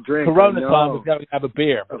about the drink. Corona time was going to have a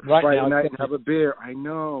beer. But right now, night and have a beer. I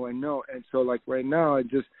know. And so, like, right now,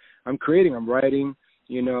 I'm creating, I'm writing,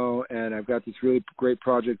 and I've got this really great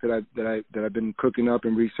project that I've been cooking up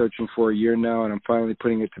and researching for a year now, and I'm finally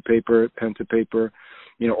putting it to paper, pen to paper,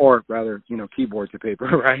 or rather, keyboard to paper,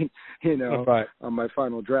 right? On my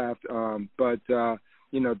final draft. But that,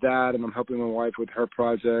 and I'm helping my wife with her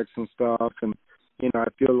projects and stuff, and I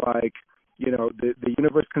feel like the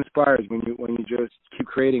universe conspires when you just keep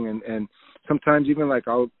creating, and sometimes even like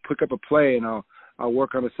I'll pick up a play and I'll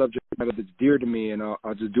work on a subject matter that's dear to me, and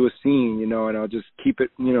I'll just do a scene, and I'll just keep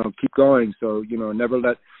it, keep going. So never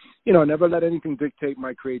let anything dictate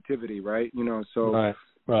my creativity, right? So. Right.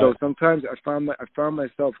 So sometimes I found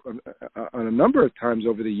myself on a number of times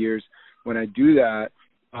over the years when I do that,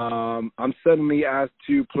 I'm suddenly asked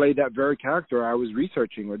to play that very character I was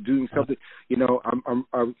researching or doing something.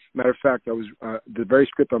 Matter of fact, I was the very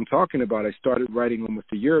script I'm talking about. I started writing almost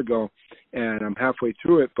a year ago, and I'm halfway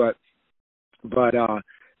through it. But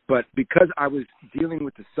because I was dealing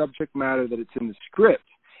with the subject matter that it's in the script,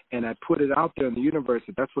 and I put it out there in the universe,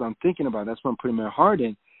 that's what I'm thinking about. That's what I'm putting my heart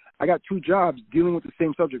in. I got 2 jobs dealing with the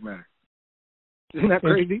same subject matter. Isn't that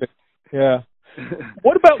crazy? Yeah.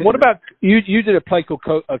 What about you did a play called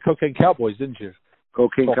Cocaine Cowboys, didn't you?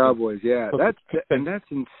 Cocaine Cowboys, yeah. That's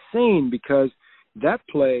insane because that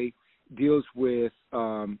play deals with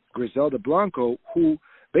Griselda Blanco, who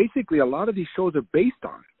basically a lot of these shows are based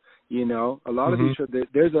on. A lot of these shows.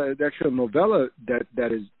 There's an actual novella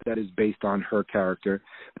that is based on her character.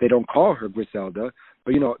 They don't call her Griselda,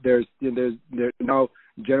 but there's now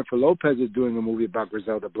Jennifer Lopez is doing a movie about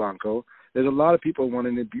Griselda Blanco. There's a lot of people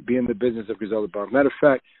wanting to be in the business of Griselda Blanco. Matter of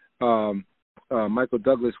fact, Michael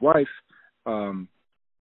Douglas' wife, Catherine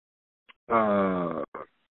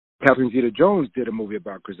Zeta-Jones, did a movie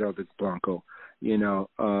about Griselda Blanco.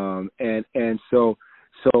 And so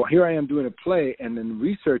here I am doing a play, and then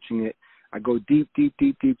researching it. I go deep,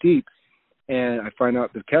 and I find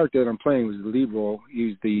out the character that I'm playing was the lead role.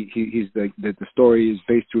 The story is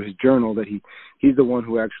based through his journal. That he's the one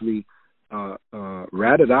who actually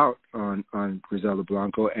ratted out on Griselda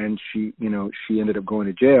Blanco, and she ended up going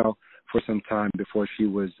to jail for some time before she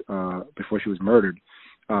was murdered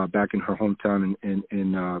back in her hometown in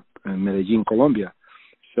Medellin, Colombia.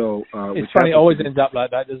 So it's funny. It always ends up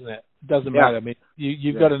like that, doesn't it? Doesn't matter. I mean,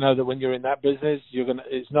 you've got to know that when you're in that business,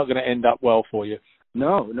 it's not gonna end up well for you.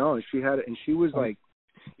 No. She was like,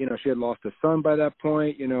 she had lost a son by that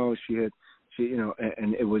point. And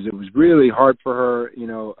it was really hard for her,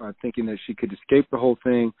 thinking that she could escape the whole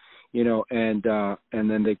thing, and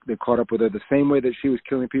then they caught up with her the same way that she was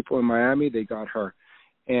killing people in Miami. They got her,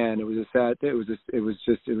 and it was a sad thing. It was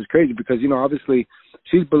crazy because obviously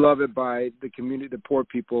she's beloved by the community, the poor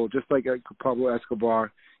people, just like Pablo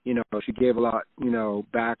Escobar. She gave a lot,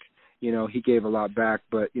 back. He gave a lot back,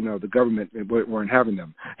 but the government weren't having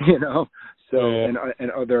them. So and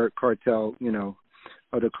other cartel,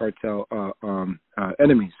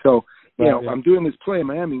 enemies. So I'm doing this play in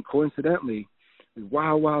Miami, and coincidentally,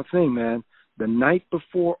 wild thing, man. The night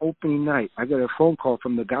before opening night, I got a phone call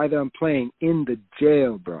from the guy that I'm playing in the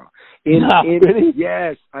jail, bro. Really?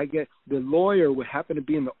 Yes, I get the lawyer would happen to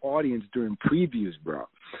be in the audience during previews, bro.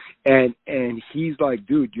 And he's like,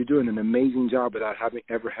 dude, you're doing an amazing job without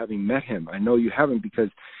having met him. I know you haven't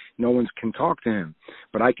because no one can talk to him,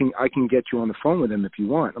 but I can get you on the phone with him if you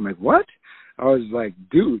want. I'm like, what? I was like,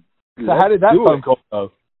 dude. So how did that phone call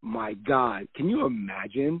go? My God, can you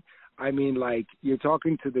imagine? I mean, like, you're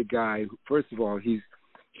talking to the guy. First of all, he's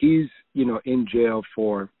in jail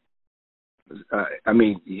for.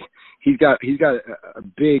 He's got a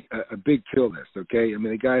big kill list. Okay, I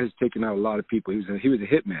mean, the guy has taken out a lot of people. He was a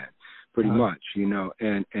hitman, pretty much,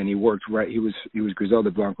 and he worked right. He was Griselda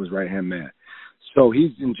Blanco's right hand man. So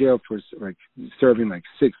he's in jail for serving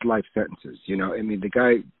 6 life sentences. I mean, the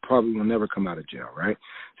guy probably will never come out of jail, right?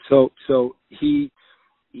 So he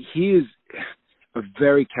is a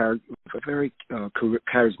very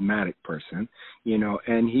charismatic person,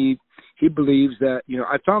 and he believes that,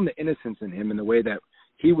 I found the innocence in him in the way that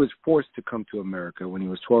he was forced to come to America when he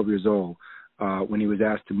was 12 years old, when he was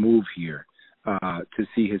asked to move here to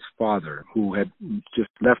see his father, who had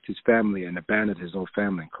just left his family and abandoned his whole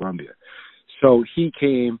family in Colombia. So he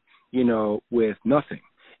came, with nothing,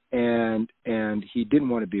 and he didn't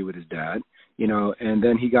want to be with his dad. And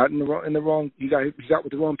then he got he got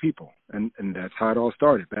with the wrong people, and that's how it all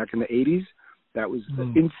started. Back in the 80s, that was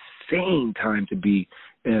an insane time to be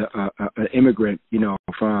an immigrant,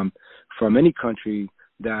 from any country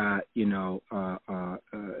that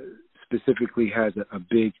specifically has a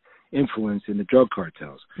big influence in the drug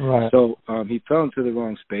cartels. Right. So he fell into the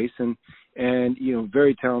wrong space, and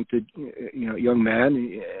very talented young man,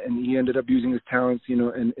 and he ended up using his talents in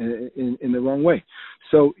the wrong way.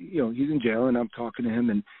 So he's in jail, and I'm talking to him,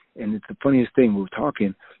 and it's the funniest thing. We're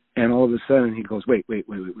talking, and all of a sudden he goes, wait, we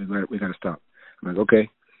gotta stop. I'm like, okay.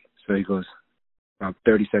 So he goes, about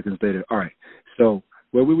 30 seconds later, all right. So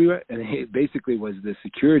where were we at? And it basically was the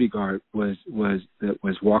security guard was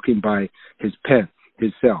walking by his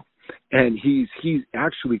cell, and he's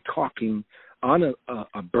actually talking on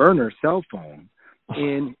a burner cell phone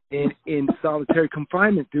in solitary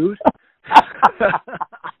confinement, dude.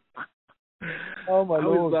 Oh my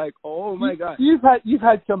Lord! I was like, oh my God. You've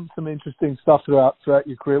had some interesting stuff throughout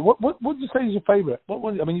your career. What would you say is your favorite?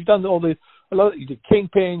 I mean, you've done a lot. You did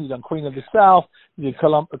Kingpin, you've done Queen of the South, you did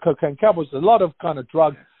Cocaine Cowboys. A lot of kind of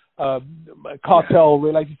drug cartel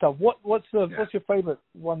related stuff. What's your favorite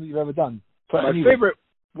one that you've ever done? My favorite.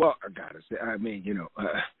 Well, I gotta say, I mean,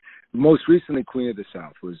 most recently, Queen of the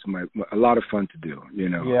South was a lot of fun to do. Yeah,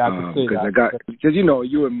 I can see that. Because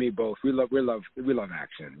you and me both, we love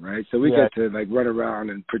action, right? So we get to like run around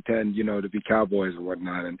and pretend, to be cowboys and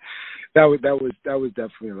whatnot, and that was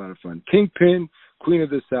definitely a lot of fun. Kingpin, Queen of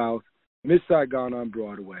the South, Miss Saigon on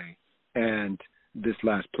Broadway, and this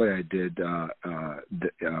last play I did,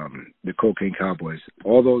 the Cocaine Cowboys.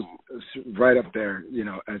 All those right up there,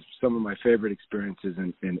 as some of my favorite experiences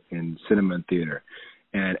in cinema and theater.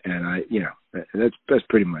 And I, that's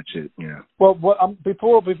pretty much it, Well,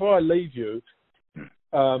 before I leave you,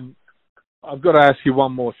 I've got to ask you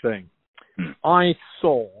one more thing. I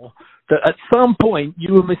saw that at some point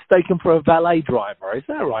you were mistaken for a valet driver. Is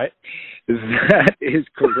that right? That is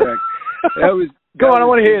correct. Go on, I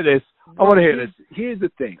want to hear this. Here's the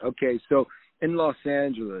thing. Okay, so in Los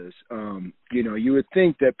Angeles, you would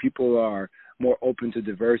think that people are more open to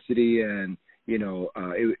diversity and,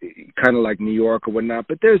 kind of like New York or whatnot,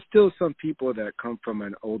 but there's still some people that come from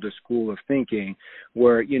an older school of thinking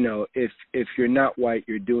where, if you're not white,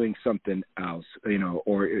 you're doing something else,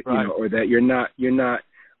 or that you're not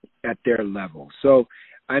at their level. So,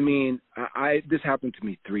 I mean, this happened to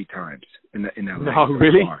me 3 times in that No,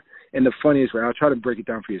 really? Bar. In the funniest way. I'll try to break it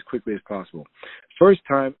down for you as quickly as possible. First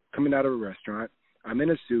time coming out of a restaurant, I'm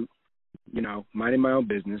in a suit, minding my own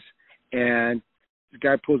business, and the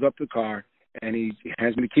guy pulls up the car and he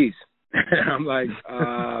hands me the keys. I'm like,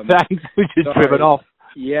 thanks, we just driven off.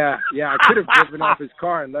 Yeah, I could have driven off his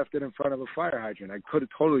car and left it in front of a fire hydrant. I could have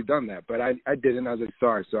totally done that, but I didn't. I was like,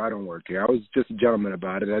 sorry, so I don't work here. I was just a gentleman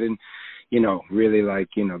about it. I didn't, really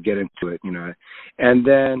get into it, And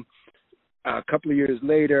then a couple of years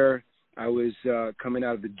later, I was coming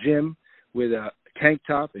out of the gym with a tank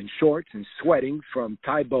top and shorts and sweating from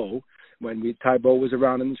Tybo when Tybo was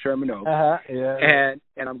around in the Sherman Oaks. Yeah.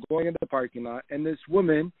 And I'm going into the parking lot, and this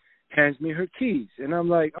woman hands me her keys. And I'm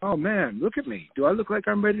like, oh, man, look at me. Do I look like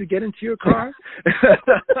I'm ready to get into your car?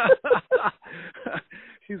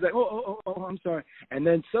 She's like, oh, I'm sorry. And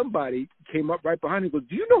then somebody came up right behind me and goes,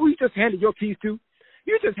 do you know who you just handed your keys to?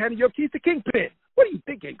 You just handed your keys to Kingpin. What are you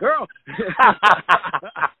thinking, girl?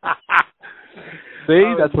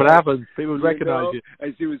 See, that's what happens. People recognize you.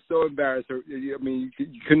 And she was so embarrassed. I mean,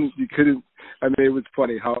 you couldn't. I mean, it was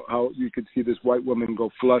funny how you could see this white woman go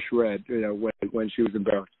flush red, when she was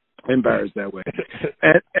embarrassed that way.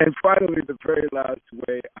 And finally, the very last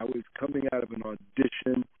way, I was coming out of an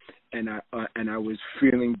audition, and I was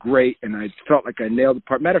feeling great, and I felt like I nailed the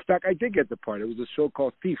part. Matter of fact, I did get the part. It was a show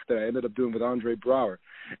called Thief that I ended up doing with Andre Braugher.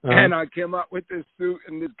 And I came out with this suit,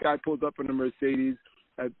 and this guy pulls up in a Mercedes,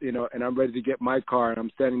 and I'm ready to get my car, and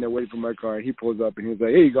I'm standing there waiting for my car, and he pulls up, and he's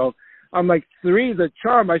like, here you go. I'm like, three's a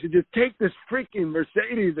charm. I should just take this freaking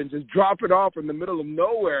Mercedes and just drop it off in the middle of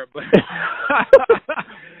nowhere. But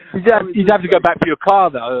you'd have to go back for your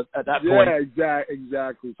car, though, at that point. Yeah,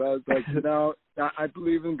 exactly. So I was like, no, I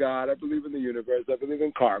believe in God. I believe in the universe. I believe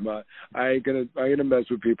in karma. I ain't gonna mess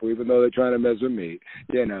with people, even though they're trying to mess with me.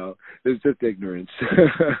 It's just ignorance.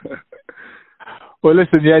 Well,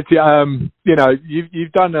 listen, Yancey,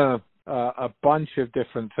 you've done a bunch of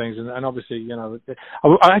different things, and obviously,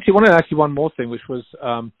 I actually wanted to ask you one more thing, which was,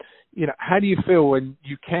 how do you feel when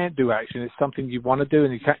you can't do action? It's something you want to do,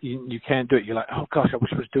 and you can't do it. You're like, oh gosh, I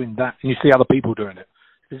wish I was doing that, and you see other people doing it.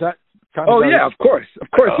 Is that kind of? Oh yeah, of course.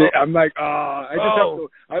 I'm like, I have to.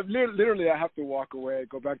 I have to walk away,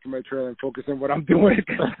 go back to my trailer, and focus on what I'm doing.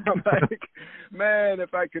 I'm like, man,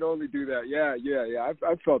 if I could only do that. Yeah.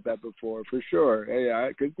 I've felt that before for sure. Yeah,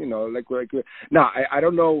 because now I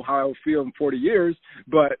don't know how I'll feel in 40 years,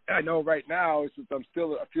 but I know right now since I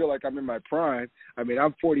feel like I'm in my prime. I mean,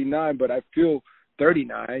 I'm 49, but I feel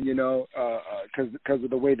 39, because of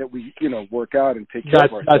the way that we, work out and take care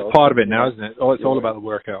of ourselves. That's part of it now, isn't it? Oh, it's all about the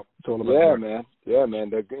workout. It's all about the workout. Yeah,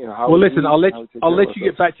 man. Well, listen, I'll let you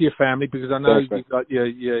get back to your family, because I know you've got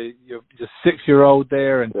your 6-year-old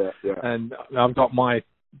there, and I've got my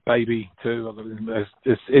baby too.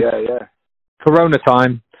 It's Corona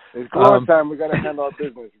time. It's Corona time. We got to handle our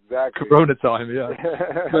business. Exactly. Corona time, yeah.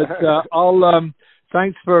 But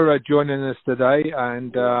thanks for joining us today,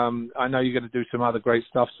 and I know you're going to do some other great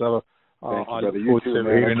stuff, so I look forward to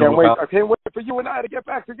hearing all about it. I can't wait for you and I to get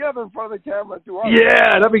back together in front of the camera.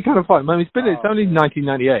 Yeah, that'd be kind of fun. I mean, it's only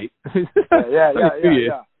 1998.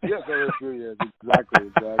 Yeah. Yes, over a few years. Exactly.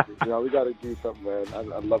 You know, we got to do something, man.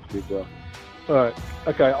 I'd love to, bro. All right.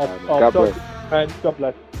 Okay. I'll God bless. And God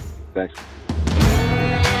bless. Thanks.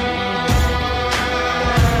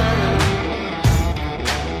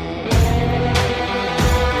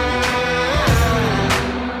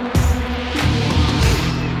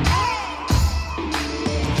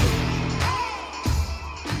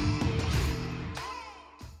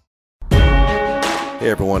 Hey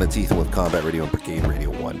everyone, it's Ethan with Combat Radio and Brigade Radio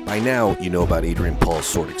 1. By now, you know about Adrian Paul's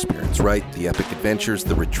sword experience, right? The epic adventures,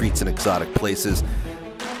 the retreats in exotic places,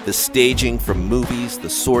 the staging from movies, the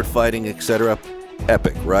sword fighting, etc.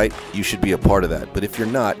 Epic, right? You should be a part of that. But if you're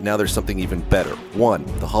not, now there's something even better. One,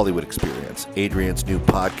 the Hollywood Experience, Adrian's new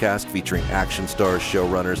podcast featuring action stars,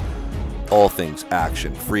 showrunners, all things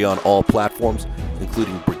action, free on all platforms,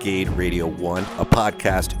 including Brigade Radio 1, a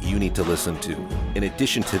podcast you need to listen to. In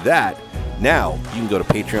addition to that, now you can go to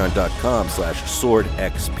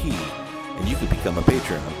patreon.com/swordxp and you can become a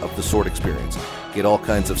Patreon of the Sword Experience. Get all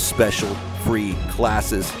kinds of special, free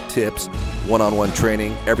classes, tips, one-on-one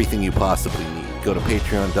training, everything you possibly need. Go to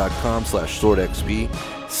patreon.com/swordxp,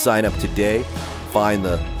 sign up today, find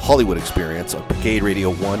the Hollywood Experience on Brigade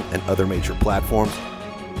Radio 1 and other major platforms,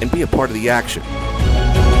 and be a part of the action.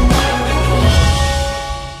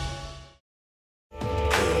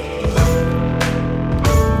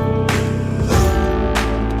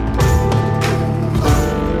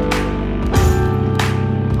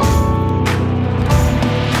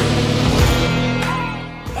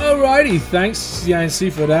 Alrighty, thanks Yancey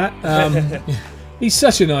for that. He's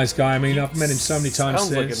such a nice guy. I mean, I've met him so many times.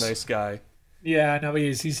 Sounds like a nice guy. Yeah, no, he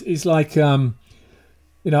is. He's like, you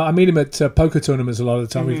know, I meet him at poker tournaments a lot of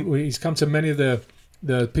the time. He's come to many of the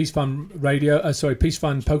Peace Fund Peace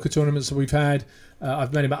Fund poker tournaments that we've had.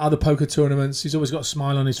 I've met him at other poker tournaments. He's always got a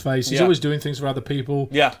smile on his face. He's always doing things for other people.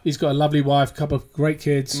 Yeah. He's got a lovely wife, a couple of great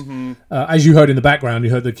kids. As you heard in the background, you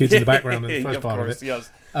heard the kids in the background in the first part of it. Yes.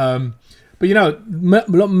 But, you know,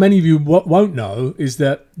 many of you won't know is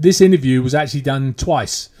that this interview was actually done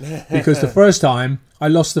twice. Because the first time, I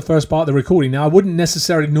lost the first part of the recording. Now, I wouldn't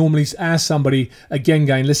necessarily normally ask somebody again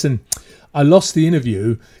going, listen, I lost the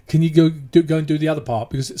interview. Can you go and do the other part?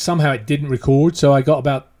 Because somehow it didn't record. So I got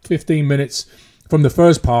about 15 minutes from the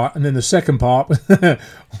first part. And then the second part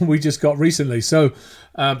we just got recently. So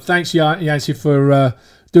thanks, Yancey, for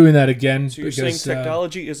doing that again. So you're saying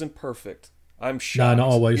technology isn't perfect? I'm shocked. No,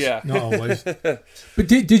 not always. Yeah. Not always. But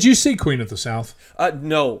did you see Queen of the South?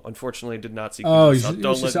 No, unfortunately, I did not see Queen of the South.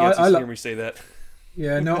 Don't let Yancey hear me say that.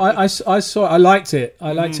 Yeah, no, I saw. I liked it.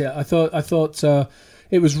 I liked it. I thought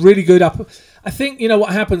it was really good. I think you know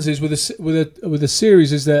what happens is with a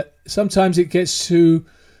series is that sometimes it gets to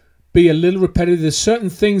be a little repetitive. There's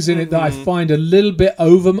certain things in it that I find a little bit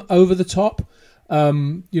over the top.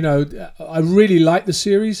 You know, I really like the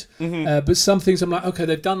series, but some things I'm like, okay,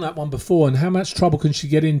 they've done that one before, and how much trouble can she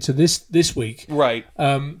get into this week? Right.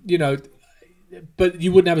 You know, but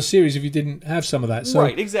you wouldn't have a series if you didn't have some of that. So,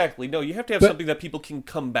 right, exactly. No, you have to have something that people can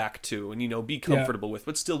come back to and, you know, be comfortable with,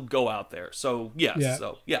 but still go out there. So, yes. Yeah.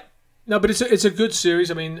 So, yeah. No, but it's a good series.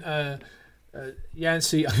 I mean,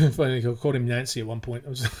 Yancey, I called him Nancy at one point.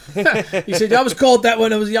 He said, I was called that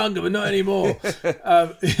when I was younger, but not anymore.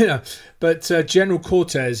 You know, but General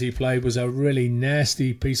Cortez he played was a really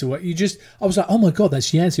nasty piece of work. I was like, oh my God,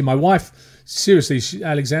 that's Yancey. My wife, seriously,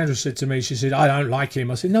 Alexandra said to me, she said, I don't like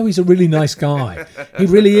him. I said, no, he's a really nice guy. He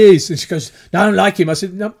really is. And she goes, no, I don't like him. I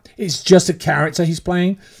said, no, it's just a character he's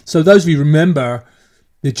playing. So those of you remember,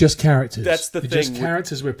 they're just characters. That's the thing. Just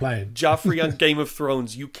characters we're playing. Joffrey on Game of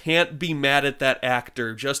Thrones, you can't be mad at that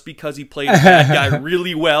actor just because he played that guy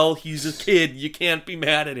really well. He's a kid. You can't be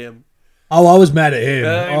mad at him. Oh, I was mad at him.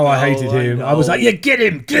 I hated him. I was like, yeah, get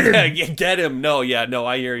him. Yeah, get him. No,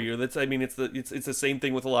 I hear you. It's the same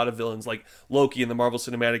thing with a lot of villains like Loki in the Marvel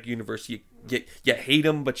Cinematic Universe. You hate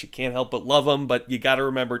him, but you can't help but love him. But you got to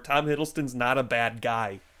remember, Tom Hiddleston's not a bad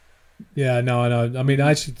guy. Yeah, no, I know. I mean,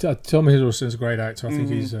 actually, Tom Hiddleston's a great actor. I think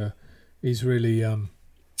he's really done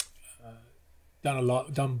a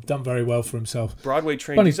lot, done very well for himself. Broadway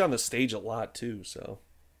trained. He's on the stage a lot too. So,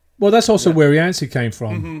 well, that's also where Yancey came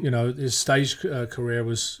from. You know, his stage career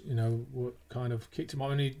was, you know, what kind of kicked him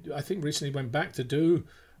on. And I think recently went back to do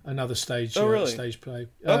another stage stage play.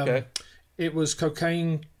 Okay, it was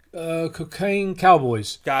Cocaine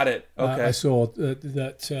Cowboys. Got it. Okay, I saw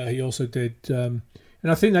that he also did.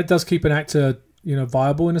 And I think that does keep an actor, you know,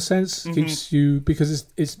 viable in a sense. Keeps you, because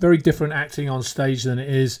it's very different acting on stage than it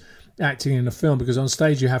is acting in a film. Because on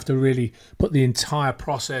stage you have to really put the entire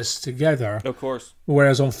process together. Of course.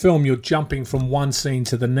 Whereas on film you're jumping from one scene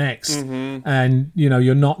to the next, and you know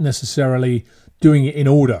you're not necessarily doing it in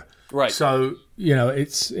order. Right. So you know,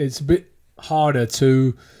 it's a bit harder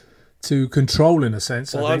to control in a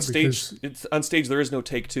sense. Well, I on think, stage, on stage there is no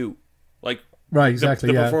take two. Like right,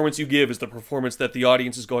 exactly. The performance you give is the performance that the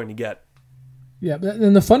audience is going to get. Yeah,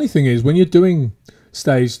 and the funny thing is when you're doing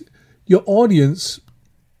stage, your audience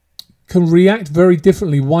can react very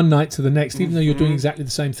differently one night to the next, even though you're doing exactly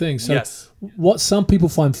the same thing. So what some people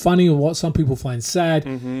find funny or what some people find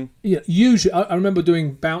sad, usually, I remember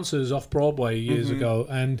doing Bouncers off Broadway years ago,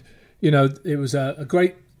 and you know, it was a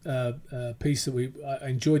great piece that I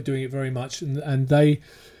enjoyed doing it very much, and we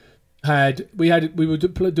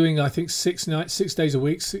were doing I think 6 days a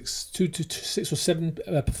week, 6 or 7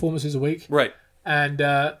 performances a week, right, and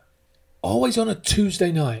always on a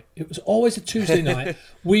Tuesday night. It was always a Tuesday night.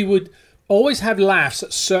 We would always have laughs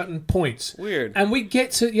at certain points. Weird. And we'd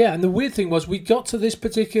get to, and the weird thing was we got to this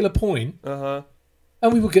particular point, and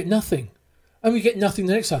we would get nothing. And we get nothing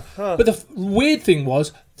the next time. But the weird thing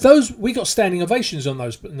was, we got standing ovations on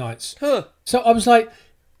those nights. So I was like,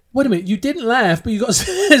 wait a minute, you didn't laugh, but you got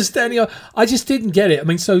standing up. I just didn't get it. I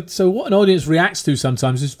mean, so what an audience reacts to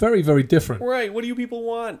sometimes is very, very different. Right. What do you people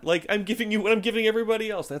want? Like, I'm giving you what I'm giving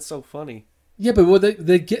everybody else. That's so funny. Yeah, but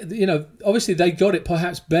they get, you know, obviously they got it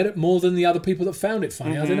perhaps better, more than the other people that found it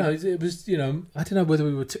funny. I don't know. It was, you know, I don't know whether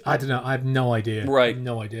we were, I don't know. I have no idea. Right.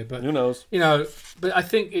 No idea. But who knows? You know, but I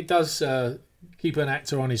think it does keep an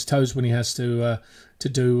actor on his toes when he has to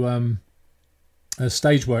do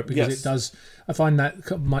stage work, because it does. I find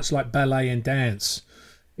that much like ballet and dance,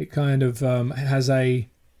 it kind of has a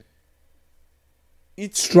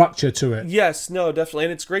structure to it. Yes, no, definitely.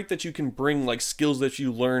 And it's great that you can bring like skills that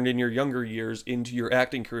you learned in your younger years into your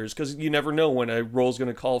acting careers, because you never know when a role's going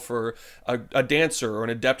to call for a dancer or an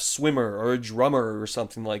adept swimmer or a drummer or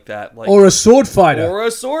something like that. Like, or a sword fighter. Or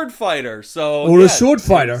a sword fighter. So, or a sword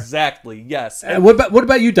fighter. Exactly, yes. What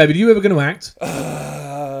about you, David? Are you ever going to act?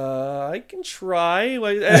 I can try.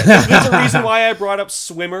 There's a reason why I brought up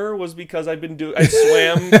swimmer, was because I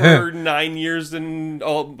swam for 9 years and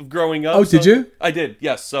all growing up. Oh, did you? I did,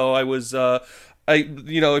 yes. So I was,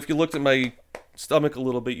 if you looked at my stomach a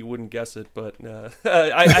little bit, you wouldn't guess it, but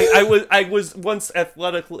I was once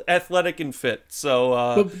athletic and fit.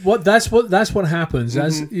 So, but that's what happens,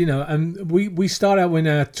 as you know. And we start out in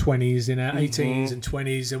our 20s, in our 18s and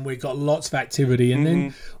 20s, and we got lots of activity, and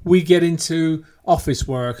then we get into office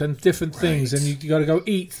work and different things, and you got to go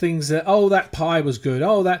eat things that, that pie was good,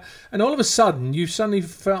 and all of a sudden you suddenly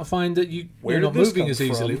find that you're not moving as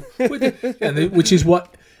easily, which is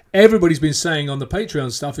what everybody's been saying on the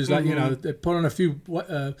Patreon stuff, is like, you know, they put on a few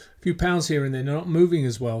pounds here and there, they're not moving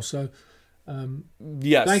as well. So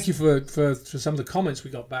yes, thank you for some of the comments we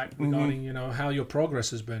got back regarding you know, how your progress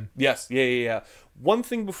has been. Yes, yeah. One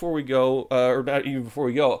thing before we go, or not even before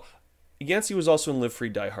we go, Yancey was also in Live Free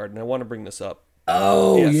Die Hard, and I want to bring this up.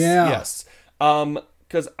 Oh, yes.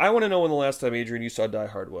 Because I want to know when the last time, Adrian, you saw Die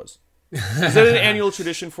Hard was. Is that an annual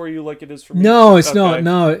tradition for you, like it is for me? No, it's not.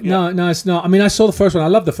 No, it's not. I mean, I saw the first one. I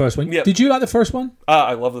love the first one. Yeah. Did you like the first one?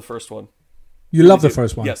 I love the first one. You love the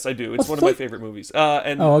first one? Yes, I do. It's one of my favorite movies.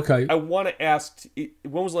 Okay. I want to ask,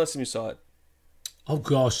 when was the last time you saw it? Oh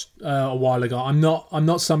gosh, a while ago. I'm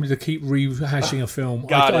not somebody to keep rehashing a film.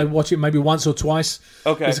 I watch it maybe once or twice.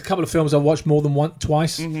 Okay. There's a couple of films I watched more than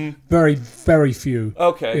twice. Very, very few.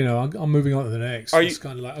 Okay. You know, I'm moving on to the next. It's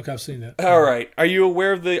kind of like, okay, I've seen that. All right. Are you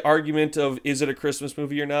aware of the argument of, is it a Christmas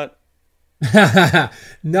movie or not?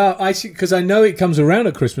 No, because I know it comes around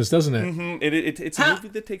at Christmas, doesn't it? It's a movie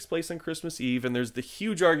that takes place on Christmas Eve, and there's the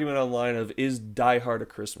huge argument online of, is Die Hard a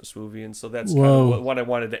Christmas movie? And so that's kind of what I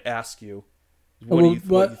wanted to ask you. What do you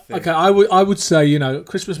think? Okay, I would say, you know,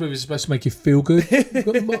 Christmas movies are supposed to make you feel good,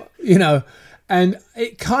 you know, and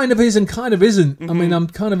it kind of is and kind of isn't. I mean, I'm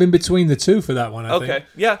kind of in between the two for that one, I think.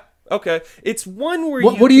 Yeah, okay. It's one where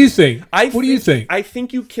what do you think? What do you think? I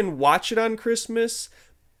think you can watch it on Christmas.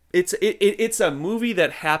 It's a movie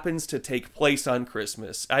that happens to take place on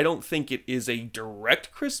Christmas. I don't think it is a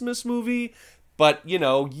direct Christmas movie, but, you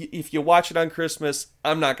know, if you watch it on Christmas,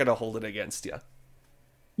 I'm not going to hold it against you.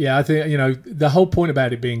 Yeah, I think, you know, the whole point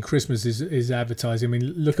about it being Christmas is advertising. I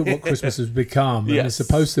mean, look at what Christmas has become. And it's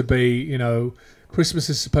supposed to be, you know, Christmas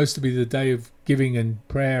is supposed to be the day of giving and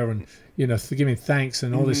prayer and, you know, giving thanks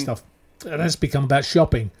and all this stuff. And that's become about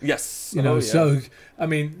shopping. Yes. You know, so, I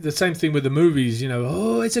mean, the same thing with the movies, you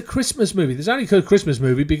know, it's a Christmas movie. There's only a Christmas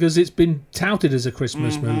movie because it's been touted as a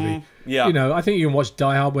Christmas movie. Yeah. You know, I think you can watch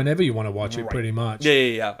Die Hard whenever you want to watch it, pretty much.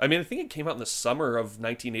 Yeah. I mean, I think it came out in the summer of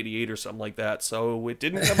 1988 or something like that, so it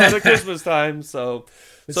didn't come out at Christmas time, so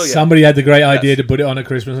somebody had the great idea to put it on at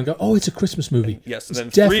Christmas and go, it's a Christmas movie. Yes. And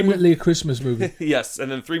it's definitely a Christmas movie. Yes,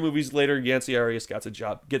 and then 3 movies later, Yancey Arias gets a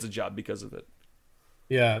job because of it.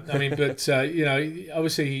 Yeah, I mean, but you know,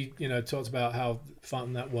 obviously he, you know, talked about how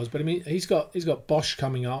fun that was. But I mean, he's got Bosch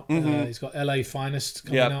coming up. He's got LA Finest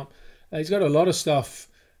coming up. He's got a lot of stuff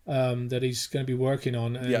that he's going to be working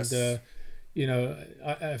on. And you know,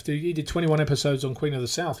 after he did 21 episodes on Queen of the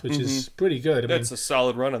South, which is pretty good. I mean, it's a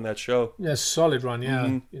solid run on that show. Yeah, solid run.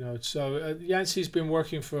 Yeah, you know, so Yancey's been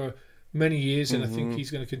working for many years, and I think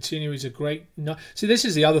he's going to continue. He's a great. See, this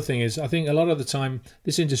is the other thing is I think a lot of the time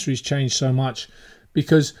this industry's changed so much.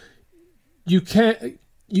 Because you can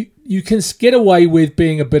get away with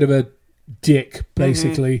being a bit of a dick,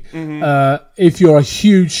 basically, if you're a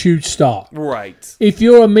huge star. Right. If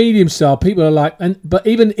you're a medium star, people are like, but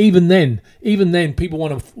even then, people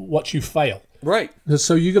want to watch you fail. Right.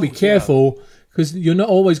 So you got to be careful because you're not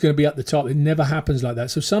always going to be at the top. It never happens like that.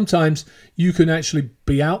 So sometimes you can actually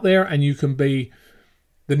be out there and you can be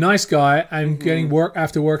the nice guy and getting work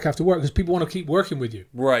after work after work because people want to keep working with you,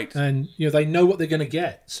 right? And you know they know what they're going to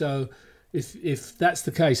get. So if that's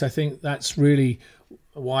the case, I think that's really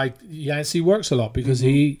why Yancey works a lot because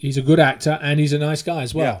he's a good actor and he's a nice guy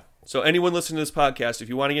as well. Yeah. So anyone listening to this podcast, if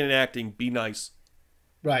you want to get into acting, be nice.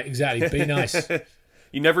 Right, exactly. Be nice.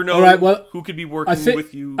 You never know who could be working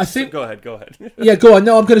with you. Go ahead. Yeah, go on.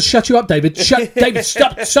 No, I'm going to shut you up, David. David,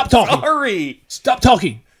 stop talking. Sorry. Stop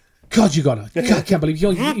talking. God, you got to. God, I can't believe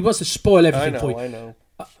he wants to spoil everything for you. I know.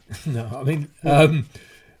 No, I mean,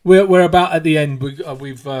 we're about at the end.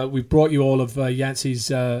 We've brought you all of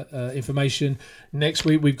Yancey's information. Next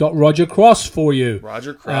week we've got Roger Cross for you.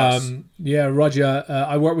 Roger Cross. Yeah, Roger.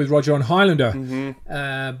 I worked with Roger on Highlander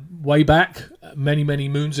way back, many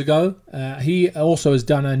moons ago. He also has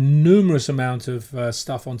done a numerous amount of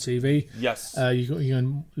stuff on TV. Yes. You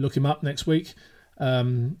can look him up next week. He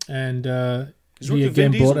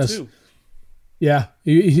again brought us. Too. Yeah,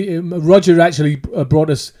 Roger actually brought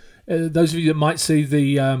us. Those of you that might see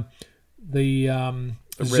the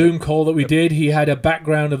Zoom call that we did, he had a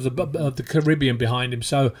background of the Caribbean behind him.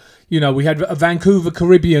 So you know, we had a Vancouver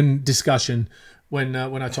Caribbean discussion when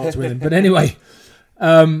I talked to him. But anyway,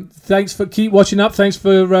 thanks for keep watching up. Thanks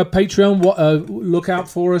for Patreon. Look out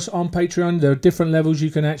for us on Patreon. There are different levels you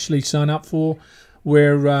can actually sign up for.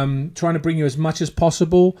 We're trying to bring you as much as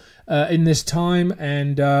possible in this time,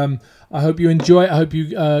 and I hope you enjoy it. I hope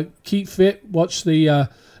you keep fit. Watch the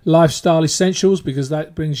Lifestyle Essentials because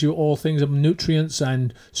that brings you all things of nutrients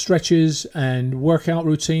and stretches and workout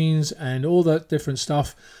routines and all that different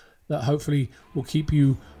stuff that hopefully will keep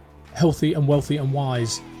you healthy and wealthy and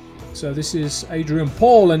wise. So this is Adrian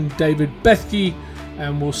Paul and David Bethke,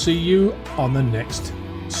 and we'll see you on the next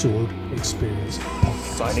Sword Experience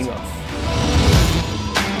podcast. Signing off.